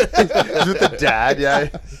 Is it the dad? Yeah.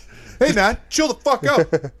 Hey man, chill the fuck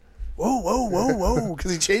out. Whoa.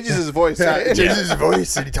 Because he changes his voice. Yeah, he changes his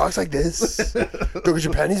voice and he talks like this. Go get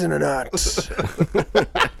your panties in a knot.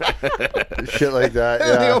 Shit like that.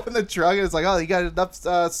 And they Yeah. open the trunk and it's like, oh, you got enough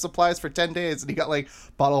supplies for 10 days. And he got like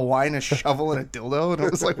a bottle of wine, a shovel, and a dildo. And it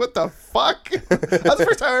was like, what the fuck? That was the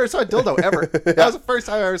first time I ever saw a dildo ever. That was the first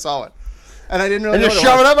time I ever saw one. And I didn't really And know you what it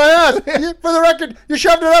shove it was. up my ass. For the record, you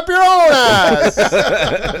shoved it up your own ass.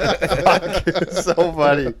 Fuck, it's so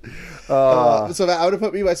funny. So I would have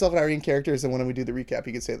put me, myself, and Irene characters. And when we do the recap,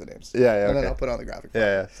 you can say the names. Yeah, And then okay. I'll put on the graphic.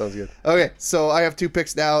 Yeah, sounds good. Okay, so I have two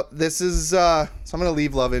picks now. This is so I'm gonna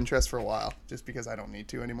leave love interest for a while, just because I don't need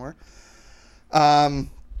to anymore.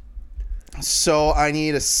 So I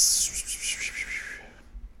need a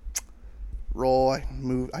role.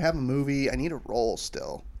 I have a movie. I need a role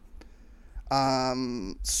still.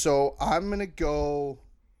 So I'm gonna go.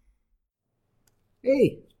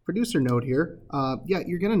 Hey, producer note here. Yeah,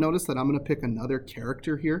 you're gonna notice that I'm gonna pick another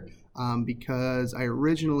character here, because I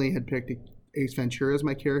originally had picked Ace Ventura as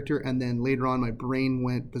my character, and then later on my brain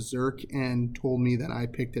went berserk and told me that I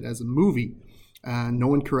picked it as a movie. No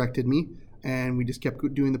one corrected me, and we just kept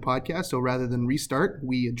doing the podcast. So rather than restart,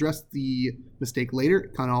 we addressed the mistake later.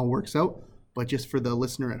 It kind of all works out. But just for the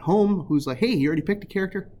listener at home who's like, hey, you already picked a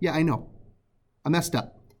character? Yeah, I know. I messed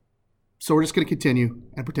up. So we're just going to continue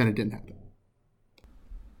and pretend it didn't happen.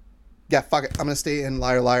 Yeah, fuck it. I'm gonna stay in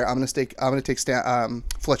Liar Liar. I'm gonna take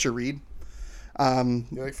Fletcher Reed. You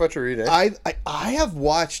like Fletcher Reed, eh? I have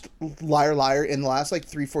watched Liar Liar in the last like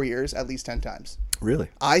 3-4 years at least 10 times. Really?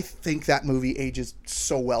 I think that movie ages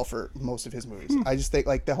so well for most of his movies. I just think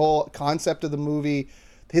like the whole concept of the movie,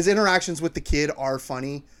 his interactions with the kid are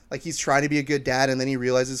funny. Like he's trying to be a good dad and then he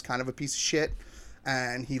realizes kind of a piece of shit.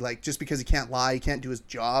 And he like, just because he can't lie, he can't do his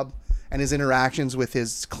job. And his interactions with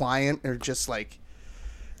his client are just like,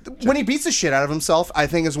 when he beats the shit out of himself, I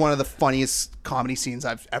think is one of the funniest comedy scenes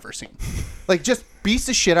I've ever seen. Like just beats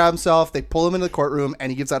the shit out of himself. They pull him into the courtroom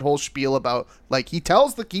and he gives that whole spiel about like he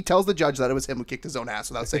tells the judge that it was him who kicked his own ass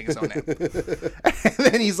without saying his own name. And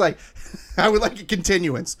then he's like, I would like a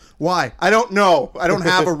continuance. Why? I don't know. I don't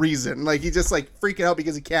have a reason. Like he's just like freaking out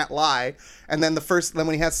because he can't lie. And then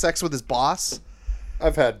when he has sex with his boss,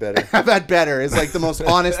 I've had better. I've had better is like the most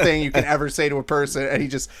honest thing you can ever say to a person. And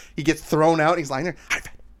he gets thrown out. And he's lying there. I've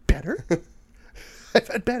had better. I've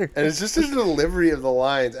had better. And it's just his delivery of the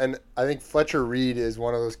lines. And I think Fletcher Reed is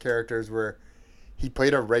one of those characters where he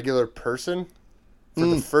played a regular person for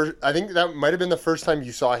the first. I think that might have been the first time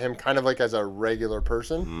you saw him kind of like as a regular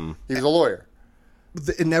person. He was a lawyer.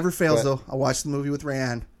 It never fails though. I watched the movie with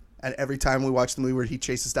Rayanne, and every time we watch the movie where he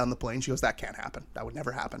chases down the plane, she goes, "That can't happen. That would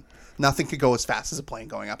never happen. Nothing could go as fast as a plane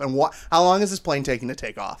going up." And how long is this plane taking to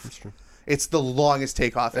take off? That's true. It's the longest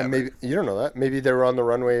takeoff ever. Maybe you don't know that. Maybe they were on the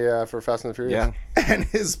runway for Fast and the Furious. Yeah. And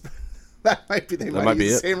that might be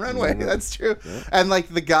the same runway. That's true. Yeah. And like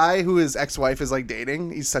the guy who his ex-wife is like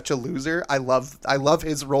dating, he's such a loser. I love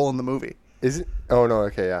his role in the movie. Is it? Oh no.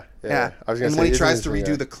 Okay. Yeah. I was gonna say, when he tries to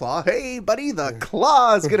redo the claw, hey buddy, the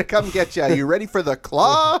claw is gonna come get you. You ready for the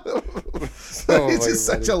claw? He's just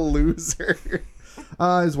such a loser.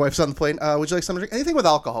 His wife's on the plane. Would you like something to drink? Anything with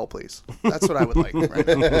alcohol, please. That's what I would like. Right?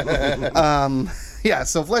 Yeah.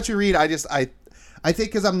 So Fletcher Reed, I think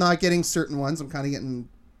because I'm not getting certain ones, I'm kind of getting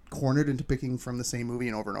cornered into picking from the same movie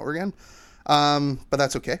and over again. But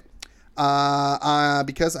that's okay.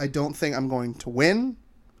 Because I don't think I'm going to win,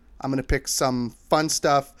 I'm going to pick some fun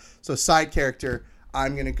stuff. So side character,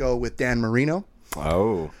 I'm going to go with Dan Marino.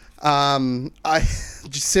 Oh. I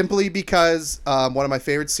just simply because one of my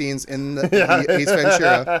favorite scenes in the Ace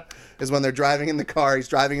Ventura is when they're driving in the car. He's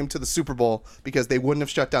driving him to the Super Bowl because they wouldn't have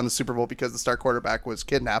shut down the Super Bowl because the star quarterback was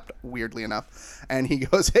kidnapped, weirdly enough. And he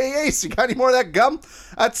goes, "Hey Ace, you got any more of that gum?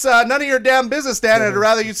 That's none of your damn business, Dan. I'd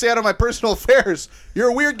rather you stay out of my personal affairs. You're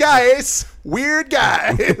a weird guy, Ace. Weird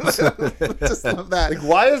guy." Just love that. Like,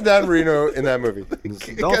 why is Dan Marino in that movie?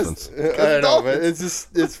 Dolphins. I know, but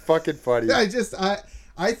it's fucking funny.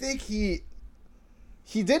 I think he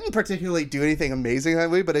didn't particularly do anything amazing in that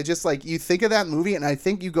movie, but it just like you think of that movie and I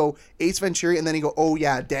think you go Ace Ventura and then you go, oh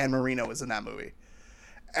yeah, Dan Marino was in that movie.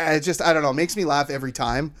 And it just, I don't know, it makes me laugh every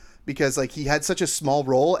time because like he had such a small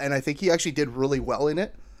role and I think he actually did really well in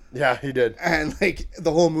it. Yeah, he did. And like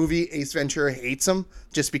the whole movie, Ace Ventura hates him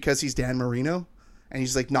just because he's Dan Marino and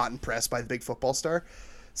he's like not impressed by the big football star.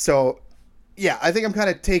 So yeah, I think I'm kind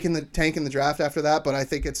of taking the draft after that, but I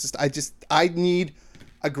think it's just, I need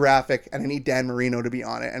a graphic and I need Dan Marino to be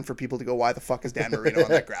on it and for people to go, why the fuck is Dan Marino on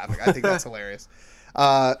that graphic? I think that's hilarious.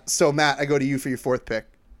 So Matt, I go to you for your fourth pick.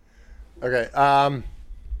 Okay. I'll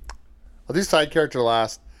do side character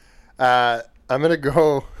last. I'm gonna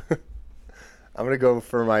go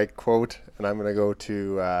for my quote and I'm gonna go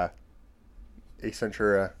to Ace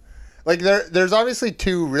Ventura. Like there's obviously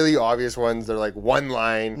two really obvious ones. They're like one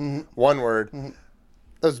line, one word.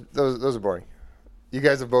 Those are boring. You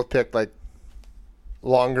guys have both picked like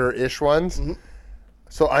longer-ish ones.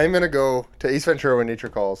 So I'm going to go to Ace Ventura: When Nature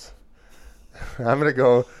Calls. I'm going to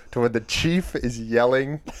go to when the chief is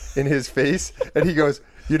yelling in his face and he goes,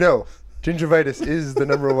 gingivitis is the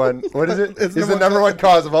number one, what is it? Is the number one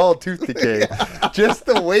cause of all tooth decay. Just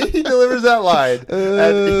the way he delivers that line.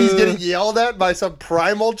 And he's getting yelled at by some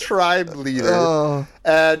primal tribe leader.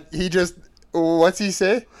 And he just, what's he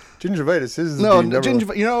say? Gingivitis is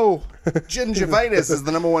gingivitis is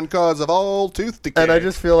the number one cause of all tooth decay. And I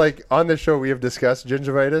just feel like on this show we have discussed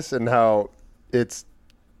gingivitis and how it's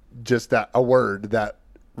just a word that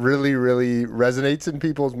really, really resonates in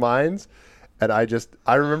people's minds. And I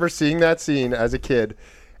remember seeing that scene as a kid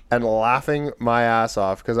and laughing my ass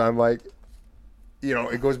off because I'm like,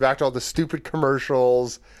 it goes back to all the stupid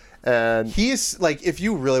commercials. And he's like, if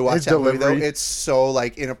you really watch that movie though, it's so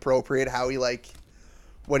like inappropriate how he like,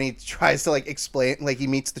 when he tries to like explain, like he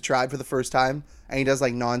meets the tribe for the first time and he does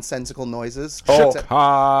like nonsensical noises.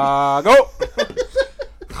 Chicago.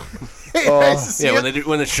 Hey, nice to see you.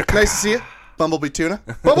 When the Chicago. Nice to see you. Bumblebee tuna.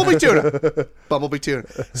 Bumblebee tuna. Bumblebee tuna.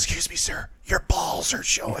 Excuse me, sir. Your balls are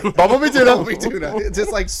showing. Bumblebee tuna. Bumblebee tuna. It's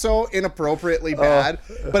just like so inappropriately bad.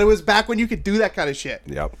 But it was back when you could do that kind of shit.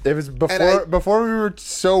 Yep. It was before we were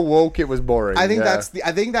so woke. It was boring. I think that's the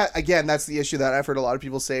issue that I've heard a lot of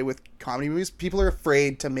people say with comedy movies. People are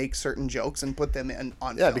afraid to make certain jokes and put them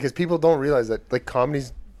on film. because people don't realize that like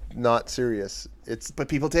comedy's not serious. But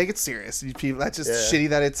people take it serious. People, that's just shitty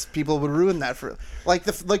that people would ruin that for like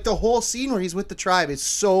the whole scene where he's with the tribe is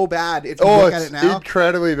so bad if you look at it now.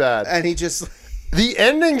 Incredibly bad. And he just the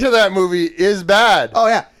ending to that movie is bad. oh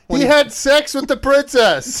yeah, he had sex with the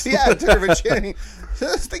princess. yeah, took her virginity.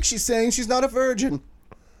 I think she's saying she's not a virgin.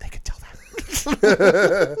 They could tell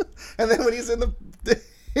that. And then when he's in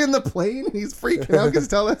the plane, he's freaking out because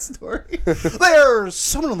tell that story. There's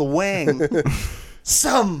someone on the wing.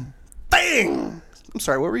 Something. I'm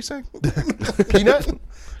sorry, what were you saying? Peanut?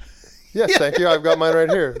 Yes, thank you. I've got mine right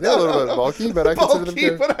here. They're a little bit bulky, but I consider them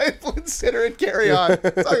good. But I consider it carry on.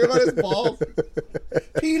 Talking about his balls.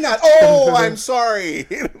 Peanut. Oh, I'm sorry.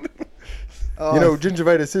 You know,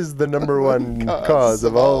 gingivitis is the number one cause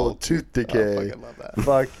of all tooth decay. I love that.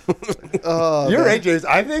 Fuck. You're right, James.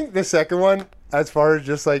 I think the second one, as far as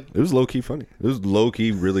just like It was low key funny. It was low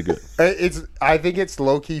key really good. I think it's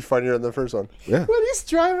low key funnier than the first one. Yeah. When he's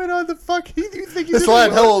driving on the you think he's This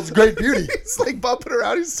land holds great beauty. He's like bumping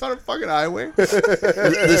around. He's on a fucking highway.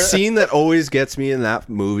 The scene that always gets me in that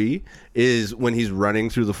movie is when he's running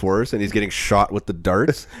through the forest and he's getting shot with the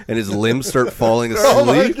darts and his limbs start falling asleep. Oh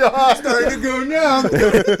my god! Starting to go now.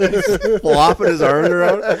 Flopping his arms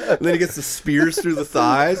around. And then he gets the spears through the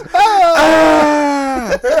thighs.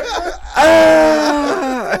 Ah!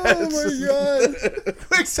 Ah! Oh my god!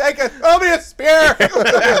 Quick second. Throw me a spear.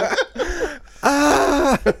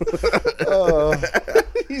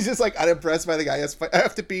 He's just like unimpressed by the guy. I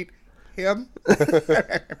have to beat him.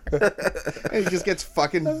 And he just gets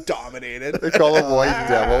fucking dominated. They call him White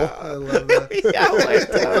Devil. I love that. Yeah,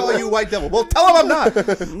 they call you White Devil. Well, tell him I'm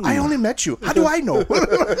not. I only met you. How do I know?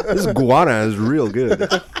 This guana is real good.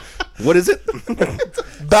 What is it?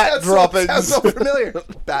 Bat droppings. Sounds so familiar.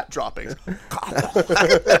 Bat droppings.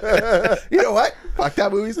 You know what? Fuck,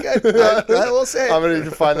 that movie's good. I will say. I'm gonna need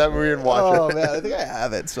to find that movie and watch Oh it. man, I think I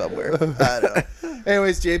have it somewhere. I don't know.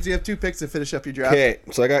 Anyways, James, you have 2 picks to finish up your draft. Okay,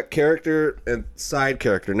 so I got character and side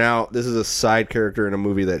character. Now, this is a side character in a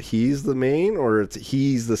movie that he's the main, or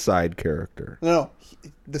he's the side character? No,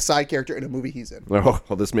 the side character in a movie he's in. Oh,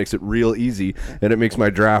 well, this makes it real easy, and it makes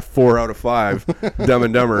my draft 4 out of 5. Dumb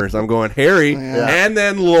and Dumber. So I'm going Harry and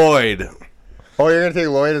then Lloyd. Oh, you're gonna take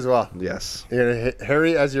Lloyd as well. Yes. You're gonna hit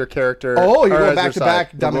Harry as your character. Oh, you're or going as back your to side.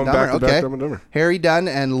 back Dumb and Going back Dumber. to back Okay. Dumb and Dumber. Harry Dunn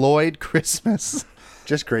and Lloyd Christmas.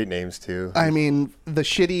 Just great names too. I mean, the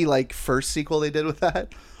shitty like first sequel they did with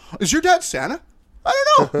that. Is your dad Santa? I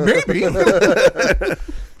don't know. Maybe.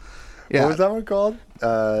 Yeah. What was that one called?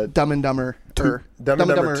 Dumb and Dumber. Dumb and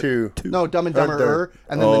Dumber 2. No, Dumb and Dumber.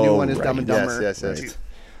 And then the new one is right. Dumb and Yes, Dumber. yes.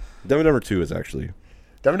 Dumb and Dumber 2 is actually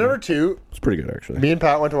Dumb and Dumber 2. it's pretty good actually. Me and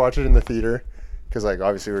Pat went to watch it in the theater because, like,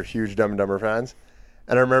 obviously we're huge Dumb and Dumber fans.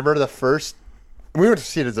 And I remember we went to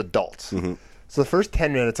see it as adults. Mm-hmm. So the first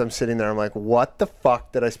 10 minutes I'm sitting there, I'm like, what the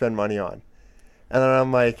fuck did I spend money on? And then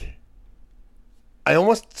I'm like, I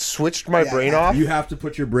almost switched my brain off. You have to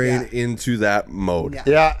put your brain into that mode. Yeah.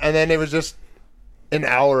 Yeah, and then it was just an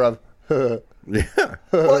hour of Yeah.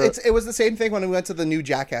 Well, it was the same thing when we went to the new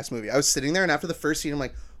Jackass movie. I was sitting there, and after the first scene, I'm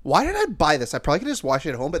like, why did I buy this? I probably could just watch it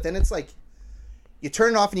at home. But then it's like, you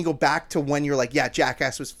turn it off and you go back to when you're like, yeah,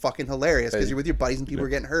 Jackass was fucking hilarious because you're with your buddies and people were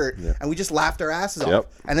getting hurt, and we just laughed our asses off.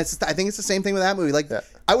 Yep. And I think it's the same thing with that movie. Like,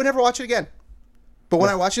 I would never watch it again. But when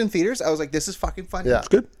I watched it in theaters, I was like, this is fucking funny. Yeah. It's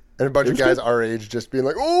good. And a bunch of guys our age just being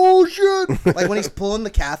like, oh, shit. Like when he's pulling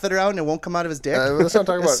the catheter out and it won't come out of his dick. Let's not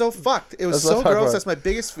talk about It's it. so fucked. It was Let's not so talk gross. about it. That's my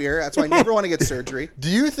biggest fear. That's why I never want to get surgery. Do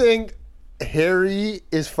you think Harry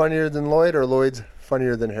is funnier than Lloyd or Lloyd's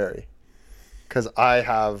funnier than Harry? Because I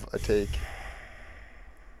have a take.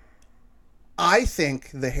 I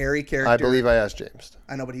think the Harry character. I believe I asked James.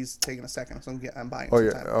 I know, but he's taking a second, so I'm buying Oh,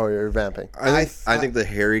 some time. you're vamping. I think the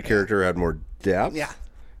Harry character had more depth. Yeah.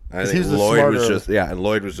 I he think was the Lloyd was smarter- just and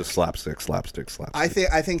Lloyd was just slapstick. I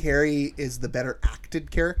think Harry is the better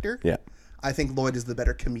acted character. Yeah. I think Lloyd is the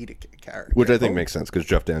better comedic character. Which I think makes sense because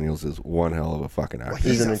Jeff Daniels is one hell of a fucking actor.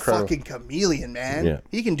 He's an a incredible- fucking chameleon, man. Yeah.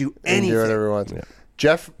 He can do He can anything. do whatever he wants. Yeah.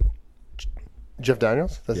 Jeff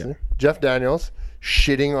Daniels? That's his name? Jeff Daniels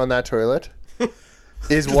shitting on that toilet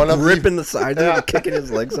is one of Ripping the sides of Yeah. it, kicking his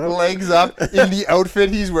legs out. legs up in the outfit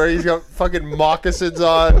he's wearing. He's got fucking moccasins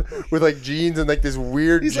on with like jeans and like this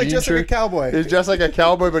weird He's like jean just like a shirt. cowboy. He's just like a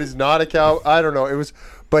cowboy, but he's not a cow. I don't know. It was,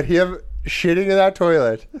 but shitting in that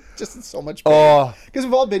toilet. Just in so much pain. Oh, Because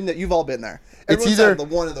we've all been there. You've all been there. it's Everyone's either had the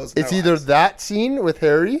one of those. in it's their either lives. that scene with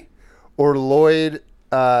Harry or Lloyd,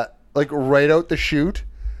 like right out the chute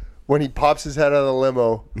when he pops his head out of the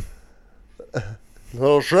limo.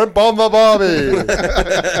 Little shrimp on the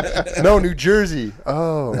bobby. No, New Jersey.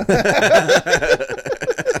 Oh.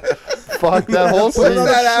 Fuck that whole scene.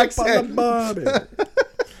 What's that accent?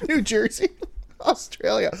 New Jersey,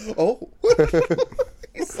 Australia. Oh.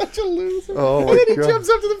 He's such a loser. Oh And my then he God. jumps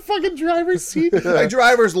up to the fucking driver's seat. My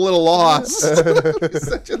driver's a little lost. He's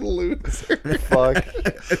such a loser. Fuck.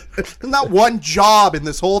 Not one job in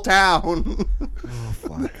this whole town.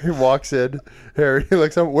 He walks in. Harry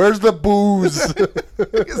looks up. Where's the booze?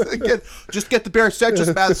 Just get the bare set,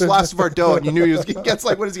 just pass the last of our dough. And you knew he gets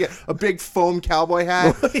like, what does he get? A big foam cowboy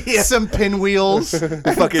hat, some pinwheels,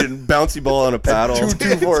 Fucking bouncy ball on a paddle.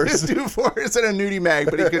 Two fours. two fours, and a nudie mag,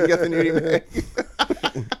 but he couldn't get the nudie mag.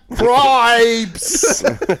 Bribes.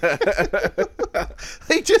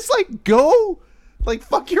 They just like go. Like,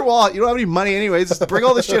 fuck your wallet. You don't have any money anyways. Just bring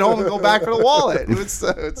all this shit home and go back for the wallet. It's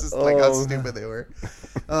just like how stupid they were.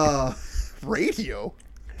 Radio?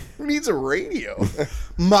 Who needs a radio?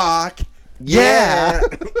 Mock. Yeah.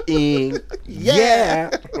 Yeah.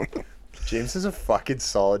 James is a fucking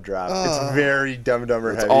solid draft. It's very Dumb and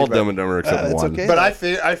Dumber heavy. All but- Dumb and Dumber except that's one. okay. But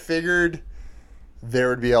I figured there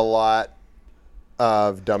would be a lot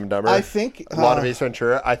of Dumb and Dumber. I think a lot of Ace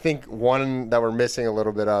Ventura. I think one that we're missing a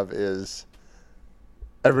little bit of is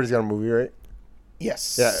Everybody's Got a Movie, right?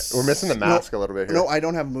 Yes. Yeah, we're missing the mask a little bit here. No, I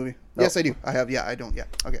don't have a movie. No. Yes, I do. I have. Yeah, I don't. Yeah.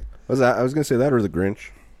 Okay. Was that? I was gonna say that or the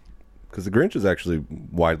Grinch, because the Grinch is actually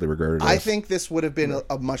widely regarded. I as, think this would have been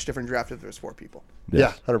a much different draft if there was 4 people.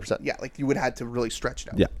 Yeah, 100%. Yeah, like you would have had to really stretch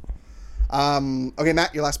it out. Yeah. Okay,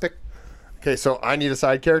 Matt, your last pick. Okay, so I need a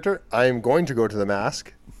side character. I am going to go to the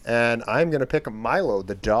mask, and I'm going to pick Milo,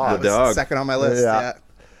 the dog. The dog. Second on my list. Yeah.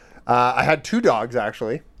 Yeah. I had 2 dogs,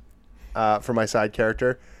 actually, for my side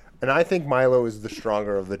character. And I think Milo is the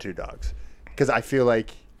stronger of the 2 dogs. Because I feel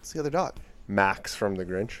like What's the other dog? Max from The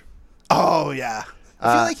Grinch. Oh yeah.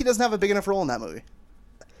 I feel like he doesn't have a big enough role in that movie.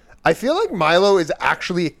 I feel like Milo is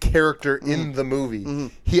actually a character in the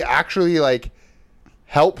movie. He actually, like,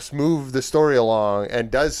 helps move the story along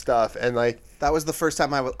and does stuff. And, like, That was the first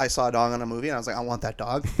time I saw a dog on a movie, and I was like, I want that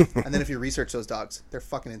dog. And then if you research those dogs, they're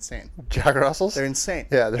fucking insane. Jack Russells. They're insane.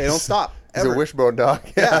 Yeah, they don't stop. He's Ever. a wishbone dog.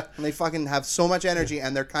 Yeah, and they fucking have so much energy,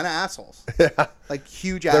 and they're kind of assholes. Yeah. Like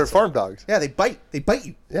huge They're assholes. farm dogs. Yeah, they bite. They bite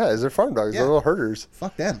you. Yeah, they're farm dogs. Yeah. They're little herders.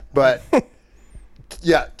 Fuck them. But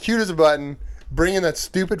yeah, cute as a button. Bringing that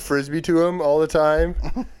stupid frisbee to him all the time,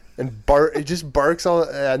 and it just barks all.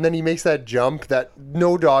 And then he makes that jump that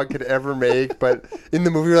no dog could ever make. But in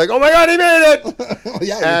the movie, you're like, "Oh my god, he made it!"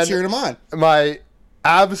 Yeah, you're And cheering them on. My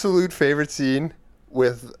absolute favorite scene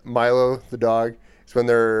with Milo the dog is when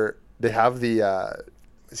they have the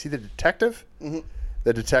is he the detective? Mm-hmm.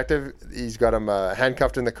 The detective, he's got him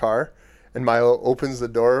handcuffed in the car. And Milo opens the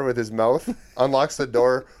door with his mouth, unlocks the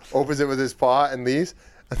door, opens it with his paw, and leaves.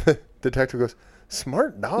 And the detective goes,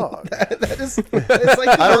 "Smart dog." It's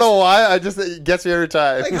like I don't know why. It gets me every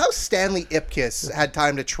time. Like how Stanley Ipkiss had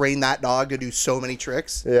time to train that dog to do so many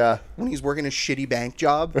tricks Yeah. when he's working a shitty bank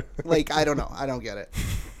job. Like, I don't know. I don't get it.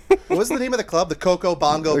 What was the name of the club? The Coco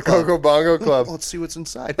Bongo The Club. Coco Bongo Club. Let's see what's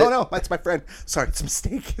inside. Oh, no. That's my friend. Sorry, it's a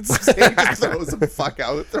mistake. It's a mistake. Just throws the fuck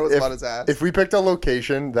out. Throws him on his ass. If we picked a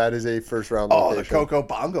location, that is a first round Oh, the location. Coco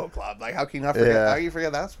Bongo Club. Like, how can you not forget? Yeah. How can you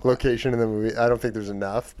forget that spot? Location in the movie. I don't think there's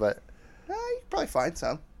enough, but You could probably find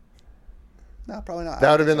some. No, probably not.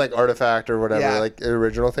 that would have been like Artifact or whatever, Yeah. like the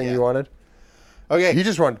original thing Yeah. you wanted. Okay. You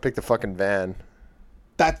just wanted to pick the fucking van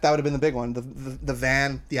That would have been the big one. The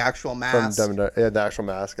van, the actual from mask. Dumb and Dumber. Yeah, the actual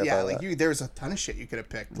mask. I Yeah, thought like that. there's a ton of shit you could have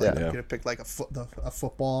picked. Like, Yeah. you could have picked like a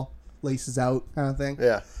football, laces out kind of thing.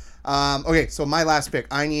 Yeah. Okay, so my last pick.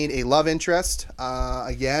 I need a love interest.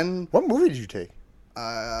 Again, What movie did you take?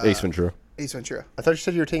 Ace Ventura. Ace Ventura. I thought you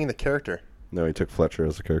said you were taking the character. No, he took Fletcher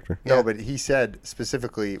as a character. Yeah. No, but he said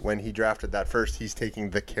specifically when he drafted that first, he's taking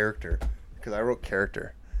the character. Because I wrote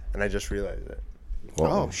character, and I just realized it.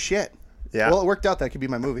 Well, Oh shit. Yeah. Well, it worked out. That could be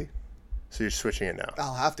my movie. So you're switching it now.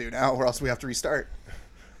 I'll have to now, or else we have to restart.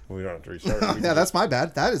 We don't have to restart. Yeah, that's my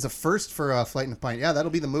bad. That is a first for Flight in a Pint. Yeah, that'll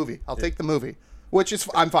be the movie. I'll take the movie, which is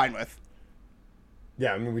I'm fine with.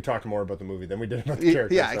 Yeah, I mean, we talked more about the movie than we did about the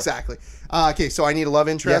character. Yeah, so. exactly. Okay, so I need a love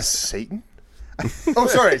Yes, interest. Satan? Oh,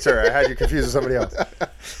 sorry. I had you confused with somebody else.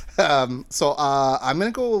 So I'm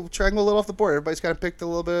gonna go try and go a little off the board. Everybody's kind of picked a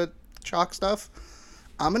little bit of chalk stuff.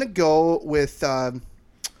 I'm gonna go with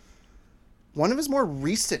one of his more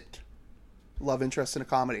recent love interests in a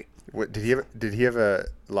comedy. What, did he have a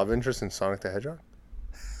love interest in Sonic the Hedgehog?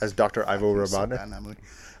 as Dr. Ivo So bad Robotnik. in that movie.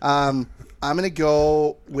 I'm gonna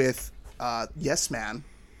go with Yes Man.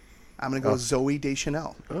 I'm gonna go Zoe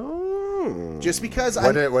Deschanel. Oh. Just because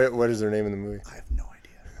What is their name in the movie? I have no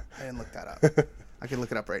idea. I didn't look that up. I can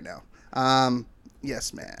look it up right now.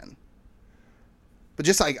 Yes Man. But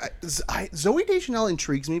just like Zoe Deschanel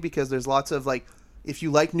intrigues me because there's lots of like, if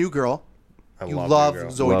you like New Girl, you love New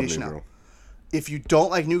Girl. Zoe Love New Deschanel. Girl. If you don't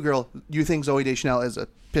like New Girl, you think Zoe Deschanel is a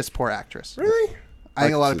piss poor actress. Really? I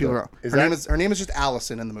think a lot can of see people that. are. Is Her name is just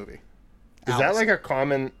Allison in the movie. Is that like a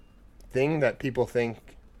common thing that people think?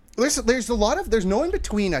 There's a lot of there's no in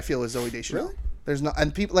between. I feel with Zoe Deschanel. Really? There's no,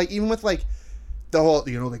 and people like even with like the whole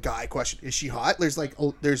the guy question, is she hot? There's like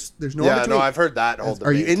there's no in Yeah, between. no, I've heard that whole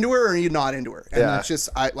Are you debate. into her or are you not into her? And Yeah. that's just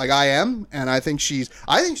I am, and I think she's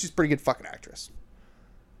a pretty good fucking actress.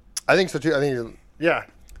 I think so too. I think yeah.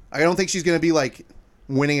 I don't think she's gonna be like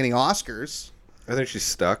winning any Oscars. I think she's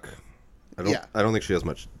stuck. Yeah. I don't think she has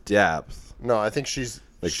much depth. No, I think she's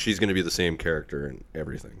Like she's going to be the same character in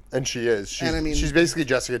everything. and she is. She's, And I mean- she's basically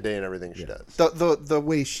Jessica Day in everything she does. The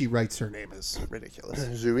way she writes her name is ridiculous.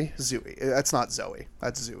 Zooey. Zooey. That's not Zoe.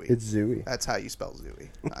 That's Zooey. Zooey. That's how you spell Zooey.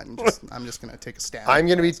 I'm just gonna take a stand. I'm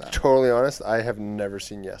gonna be That's that. totally honest. I have never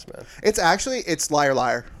seen Yes Man. It's Liar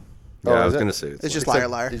Liar. Yeah, I is was it? going to say It's just Except Liar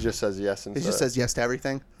Liar. He just says yes and He just says yes to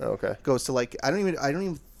everything. okay. Goes to like I don't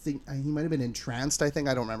even think he might have been entranced. I think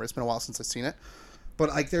I don't remember. It's been a while since I've seen it. But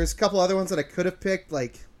like there's a couple other ones that I could have picked.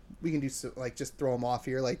 Like we can do like just throw them off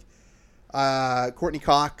here. Like Courtney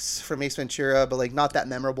Cox from Ace Ventura, but like not that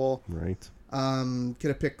memorable. Right. Could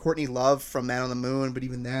have picked Courtney Love from Man on the Moon, but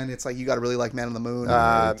even then it's like you got to really like Man on the Moon.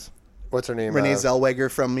 What's her name? Renee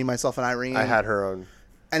Zellweger from Me, Myself, and Irene. I had her own.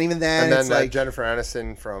 and even then And then it's like Jennifer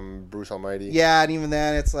Aniston from Bruce Almighty. yeah, and even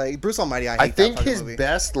then it's like Bruce Almighty. I hate think that fucking his movie.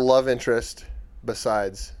 best love interest,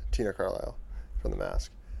 besides Tina Carlisle from The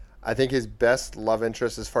Mask, I think his best love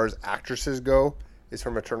interest as far as actresses go is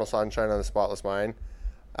from Eternal Sunshine on the Spotless Mind.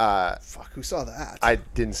 Fuck, who saw that? I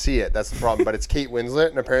didn't see it. That's the problem. But it's Kate Winslet,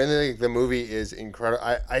 and apparently the movie is incredible.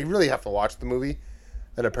 I really have to watch the movie,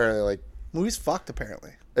 and apparently like Movie's fucked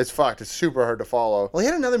apparently. it's fucked. It's super hard to follow. Well, he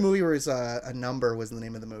had another movie where his a number was the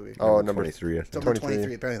name of the movie. Oh, number 23. I think. Number 23.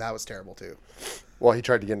 23. Apparently that was terrible too. Well, he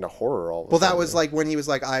tried to get into horror all of a Well, that sudden. was like when he was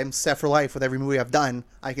like, I'm set for life with every movie I've done.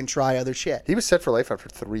 I can try other shit. He was set for life after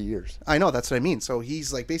 3 years. I know, that's what I mean. So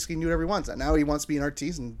he's like basically can do whatever he wants. And now he wants to be an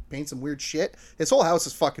artiste and paint some weird shit. His whole house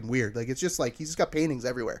is fucking weird. Like it's just like he's just got paintings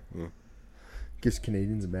everywhere. Gives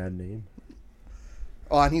Canadians a bad name.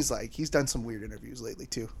 Oh, and he's done some weird interviews lately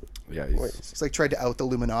too. Yeah. He's like tried to out the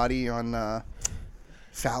Illuminati on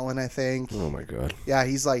Fallon, I think. Oh my god. Yeah,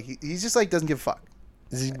 he's like he's just like doesn't give a fuck.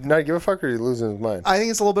 Does he not give a fuck, or is he losing his mind? I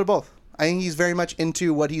think it's a little bit of both. I think he's very much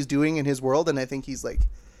into what he's doing in his world, and I think he's like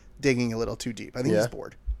digging a little too deep. I think Yeah. he's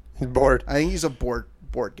bored. He's bored. I think he's a bored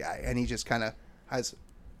guy, and he just kind of has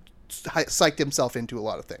psyched himself into a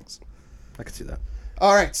lot of things. I could see that.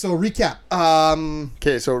 All right, so recap.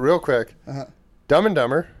 Okay, so real quick, Dumb and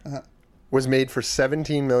Dumber was made for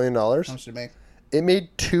 $17 million. How much did it make? It made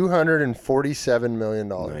 $247 million.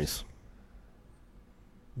 Nice.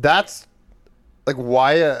 That's like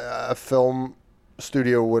why a film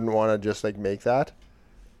studio wouldn't want to just like make that.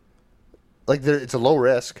 Like it's a low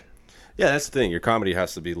risk. Yeah, that's the thing. Your comedy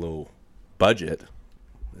has to be low budget,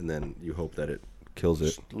 and then you hope that it kills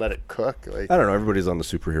it. Let it cook. Like, I don't know. Everybody's on the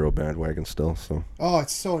superhero bandwagon still, so Oh,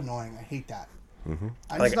 it's so annoying. I hate that. I'm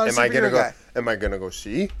like just not a am I gonna superhero go? guy. Am I gonna go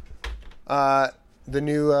see the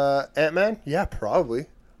new Ant-Man? Yeah, probably.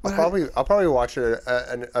 I'll probably watch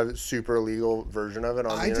a super illegal version of it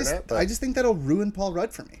on the internet. But I just think that'll ruin Paul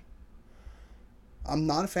Rudd for me. I'm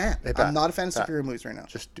not a fan. Hey, Pat, I'm not a fan of Pat. superhero movies right now.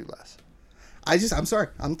 just do less. I'm sorry.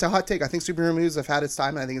 I'm to hot take. I think superhero movies have had its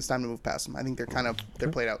time, and I think it's time to move past them. I think they're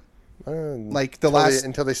played out. Like the last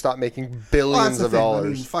Until they stop making Well, that's billions the of thing. dollars. I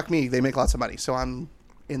mean, fuck me. They make lots of money, so I'm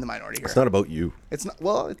in the minority here. it's not about you. It's not.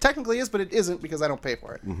 Well, it technically is, but it isn't because I don't pay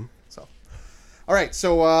for it. So, all right.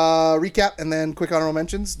 So recap and then quick honorable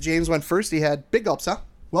mentions. James went first. He had big gulps, huh?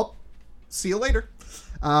 Well, see you later.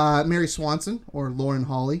 Mary Swanson or Lauren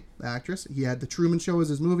Holly, the actress. He had The Truman Show as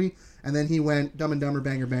his movie, and then he went Dumb and Dumber,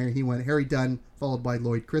 Banger Banger. He went Harry Dunn, followed by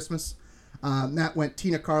Lloyd Christmas. Matt went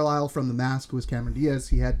Tina Carlisle from The Mask, who was Cameron Diaz.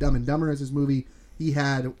 He had Dumb and Dumber as his movie. He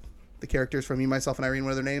had the characters from Me, Myself, and Irene.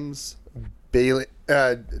 What are their names? Bailey,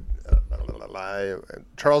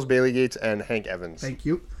 Charles Bailey Gates and Hank Evans. Thank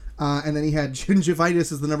you. And then he had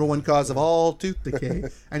gingivitis as the number one cause of all tooth decay.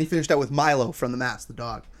 And he finished out with Milo from The Mask, the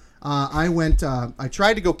dog. I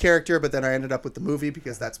tried to go character, but then I ended up with the movie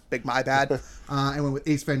because that's my bad. I went with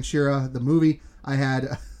Ace Ventura, the movie. I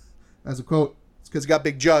had, as a quote, it's because he got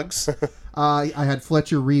big jugs. I had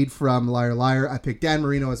Fletcher Reed from Liar Liar. I picked Dan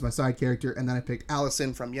Marino as my side character, and then I picked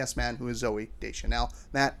Allison from Yes Man, who is Zoe Deschanel.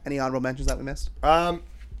 Matt, any honorable mentions that we missed? I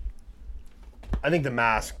think the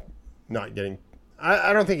Mask not getting.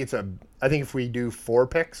 I don't think it's a. I think if we do 4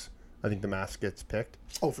 picks, I think the Mask gets picked.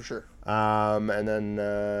 Oh, for sure. And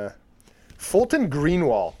then Fulton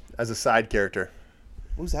Greenwald as a side character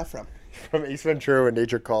Who's that from? from Ace Ventura: When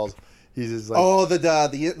Nature Calls. He's just like Oh,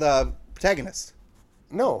 the protagonist,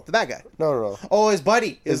 no, the bad guy. no. Oh, his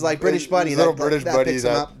buddy, his like British buddy, his little that- British that buddy picks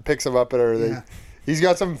him up. that picks him up and everything. Yeah. He's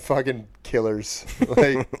got some fucking killers.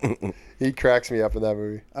 Like he cracks me up in that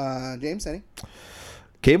movie. James, any?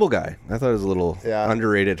 Cable Guy. I thought it was a little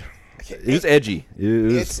underrated. It was edgy.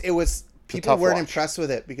 It was people tough weren't watch. impressed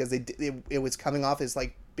with it because it was coming off his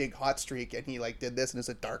like big hot streak, and he like did this, and it's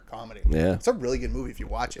a dark comedy. Yeah. It's a really good movie if you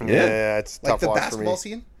watch it. Yeah, it's a Like tough the watch basketball for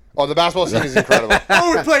me. scene. Oh, the basketball scene is incredible.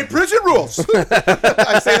 Oh, we played prison rules.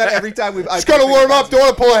 I say that every time we. Just gotta warm up. Don't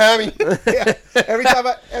want to pull a hammy. Yeah. Every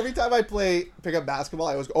time I pick up basketball,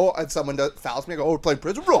 I always go, oh, and someone fouls me. I go, oh, we're playing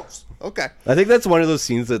prison rules. Okay. I think that's one of those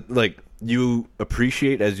scenes that like you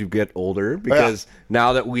appreciate as you get older because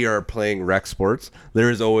now that we are playing rec sports, there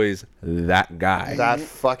is always that guy That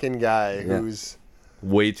fucking guy who's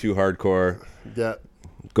way too hardcore, yeah.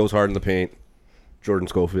 goes hard in the paint. Jordan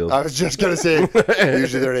Schofield. I was just gonna say.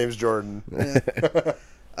 Usually their name's Jordan. That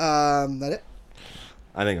it.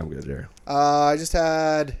 I think I'm good there. I just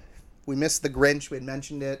had. We missed the Grinch. We had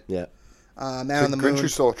mentioned it. Yeah. Man on the Moon. Grinch Who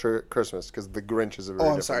Stole Christmas because the Grinch is a very.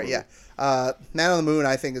 Oh, I'm different sorry. movie. Yeah. Man on the Moon,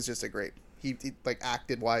 I think, is just a great. He like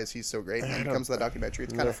acted wise, he's so great. And then it comes to the documentary.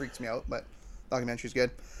 It kind of freaks me out, but the documentary's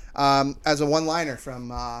good. As a one-liner from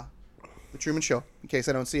the Truman Show, in case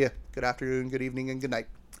I don't see you. Good afternoon, good evening, and good night.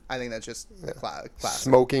 I think that's just classic.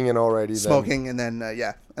 Smoking and already Smoking, and then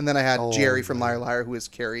and then I had Jerry from Liar Liar, who is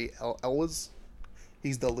Carrie Elwes.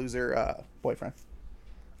 He's the loser boyfriend.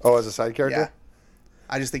 Oh, as a side character. Yeah.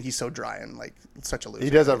 I just think he's so dry and like such a loser. He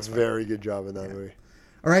does a very good job in that movie.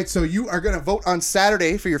 All right, so you are going to vote on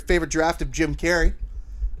Saturday for your favorite draft of Jim Carrey.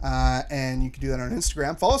 And you can do that on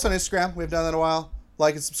Instagram. Follow us on Instagram. We've done that in a while.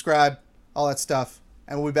 Like and subscribe, all that stuff.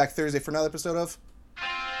 And we'll be back Thursday for another episode of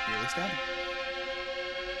Beerly Standing.